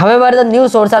 However, the new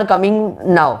sources are coming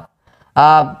now.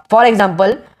 For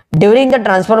example, during the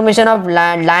transformation of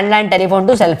landline telephone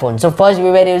to cell phone. So first we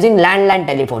were using landline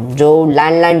telephone, जो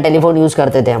लैंडलाइन टेलीफोन यूज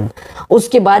करते थे हम.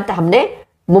 उसके बाद हमने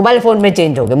मोबाइल फोन में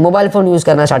चेंज हो गए, मोबाइल फोन यूज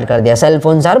करना स्टार्ट कर दिया. सेल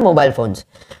फोन्स और mobile phones.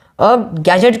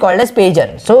 Gadget called as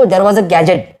pager. So there was a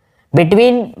gadget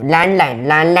between landline.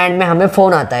 Landline में हमें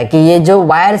फोन आता है कि ये जो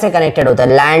वायर से कनेक्टेड होता है,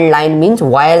 लैंडलाइन मीन्स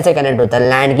वायर से कनेक्ट होता है,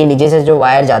 लैंड के नीचे से जो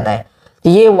वायर जाता है, तो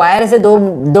ये वायर से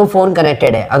दो फोन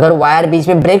कनेक्टेड है. अगर वायर बीच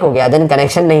में ब्रेक हो गया देन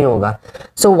कनेक्शन नहीं होगा.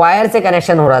 सो वायर से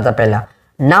कनेक्शन हो रहा था पहला.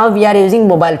 Now we are using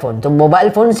mobile phone. तो मोबाइल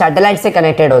फोन सैटेलाइट से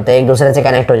कनेक्टेड होते हैं, एक दूसरे से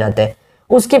कनेक्ट हो जाते हैं.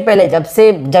 उसके पहले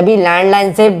जब भी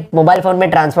लैंडलाइन से मोबाइल फोन में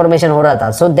ट्रांसफॉर्मेशन हो रहा था,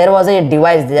 so there was a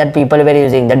device that people where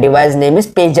using. The device name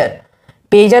is pager.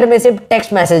 Pager में सिर्फ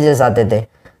टेक्स्ट मैसेजेस आते थे.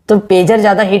 तो पेजर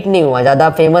ज्यादा हिट नहीं हुआ, ज्यादा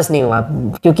फेमस नहीं हुआ,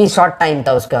 क्योंकि शॉर्ट टाइम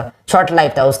था उसका, शॉर्ट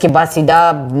लाइफ था. उसके बाद सीधा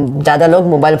ज्यादा लोग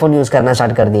मोबाइल फोन यूज करना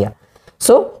स्टार्ट कर दिया.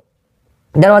 So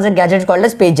there was a gadget called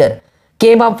as pager,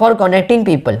 came up for connecting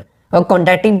people or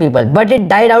contacting people, but it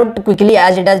died out quickly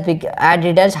as it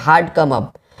has had come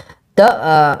up.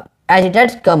 As it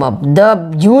has come up, the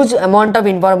huge amount of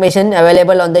information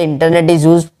available on the internet is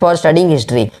used for studying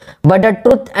history, but the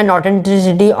truth and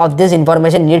authenticity of this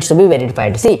information needs to be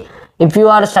verified. See, if you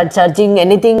are searching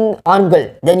anything on Google,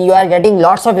 then you are getting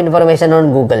lots of information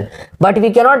on Google, but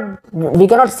we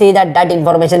cannot say that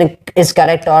information is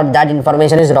correct or that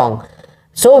information is wrong.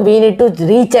 So we need to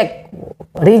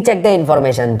recheck the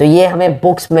information. तो ये हमें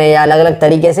books में या अलग अलग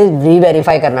तरीके से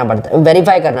verify करना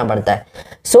पड़ता है.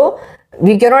 So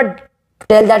we cannot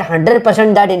tell that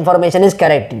 100% that information is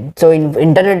correct. So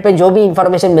internet पे जो भी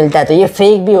इंफॉर्मेशन मिलता है तो ये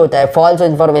फेक भी होता है, फॉल्स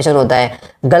इंफॉर्मेशन होता है,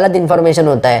 गलत इंफॉर्मेशन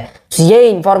होता है. So ये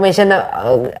इंफॉर्मेशन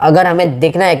अगर हमें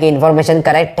देखना है कि इंफॉर्मेशन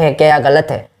करेक्ट है क्या या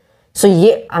गलत है, सो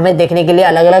ये हमें देखने के लिए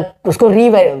अलग अलग उसको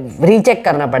रीचेक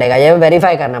करना पड़ेगा या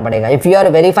वेरीफाई करना पड़ेगा. If you are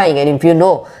verifying and if you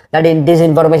know that this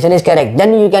information is correct,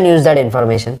 then you can use that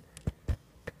information.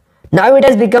 Now it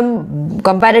has become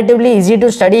comparatively easy to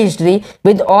study history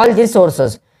with all these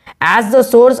sources. As the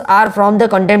sources are from the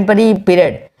contemporary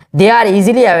period, they are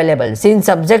easily available. Since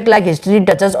subject like history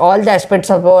touches all the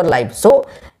aspects of our life, so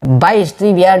by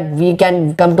history we can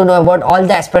come to know about all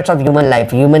the aspects of human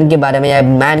life. Human के बारे में या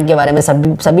man के बारे में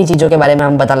सभी चीजों के बारे में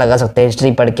हम पता लगा सकते हैं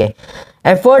हिस्ट्री पढ़ के.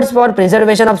 Efforts for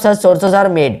preservation of such sources are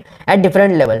made at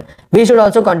different level. We should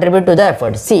also contribute to the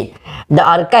effort. See,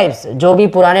 the archives, जो भी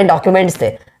पुराने डॉक्यूमेंट्स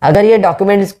थे, अगर ये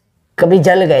डॉक्यूमेंट्स कभी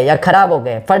जल गए या खराब हो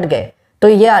गए, फट गए, तो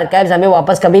ये आर्काइव्स हमें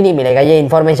वापस कभी नहीं मिलेगा, ये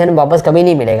इन्फॉर्मेशन वापस कभी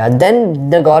नहीं मिलेगा. Then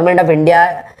the government of India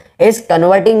is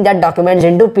converting that documents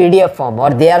into PDF form, or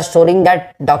they are storing that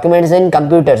documents in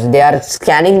computers. They are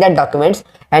scanning that documents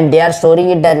and they are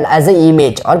storing it as an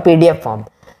image or PDF form.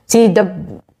 See,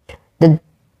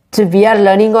 so we are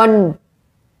learning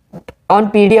on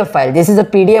PDF file. This is a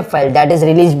PDF file that is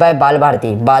released by बाल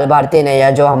भारती ने,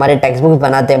 या जो हमारे text book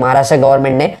बनाते हैं Maharashtra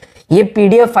government ने, ये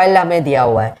PDF file हमें दिया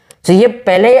हुआ है. तो ये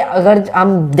पहले अगर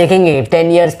हम देखेंगे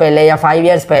 10 ईयर्स पहले या 5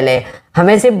 ईयर्स पहले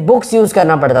हमें सिर्फ बुक्स यूज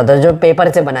करना पड़ता था जो पेपर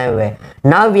से बनाए हुए.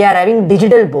 Now we are having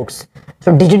digital books.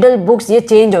 तो डिजिटल बुक्स ये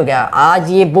चेंज हो गया.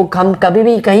 आज ये बुक हम कभी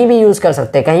भी कहीं भी यूज कर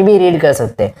सकते हैं, कहीं भी रीड कर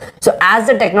सकते हैं. So as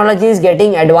the technology is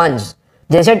getting advance,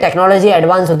 जैसे टेक्नोलॉजी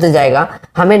एडवांस होते जाएगा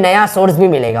हमें नया सोर्स भी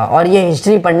मिलेगा और ये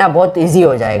हिस्ट्री पढ़ना बहुत ईजी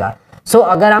हो जाएगा. सो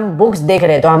अगर हम बुक्स देख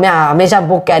रहे हैं तो हमें हमेशा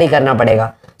बुक कैरी करना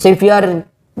पड़ेगा. So if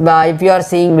you are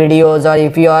seeing videos, or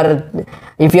if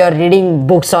you are reading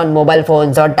books on mobile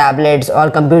phones or tablets or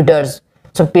computers,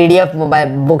 so PDF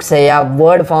mobile books है या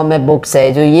वर्ड फॉर्म में बुक्स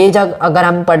है, जो ये जब अगर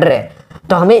हम पढ़ रहे हैं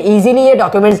तो हमें इजीली ये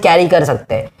डॉक्यूमेंट्स कैरी कर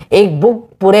सकते हैं. एक बुक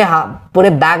पूरे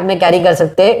बैग में कैरी कर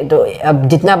सकते हैं. तो अब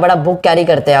जितना बड़ा बुक कैरी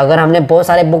करते हैं, अगर हमने बहुत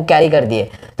सारे बुक कैरी कर दिए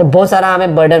तो बहुत सारा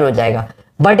हमें बर्डन हो जाएगा.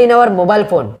 But in our mobile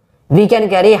phone we can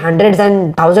carry hundreds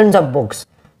and thousands of books.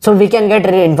 So we can get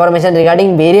information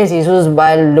regarding various issues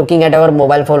while looking at our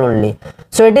mobile phone only.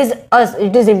 So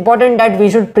it is important that we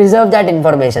should preserve that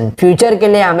information. Future के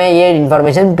लिए हमें ये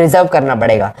information preserve करना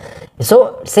पड़ेगा. So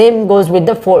same goes with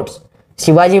the forts.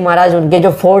 Shivaji Maharaj उनके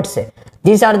जो forts है,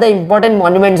 these are the important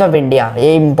monuments of India.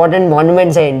 ये important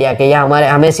monuments है इंडिया के, ये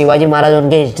हमें शिवाजी महाराज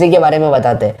उनके history के बारे में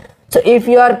बताते हैं. So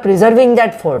if you are preserving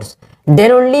that forts,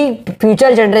 then only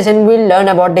future generation will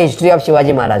learn about the history of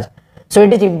Shivaji Maharaj. So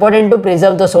it is important to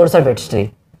preserve the source of history.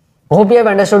 Hope you have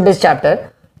understood this chapter.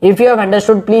 If you have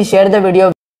understood, please share the video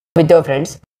with your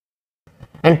friends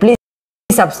and please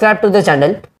subscribe to the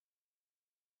channel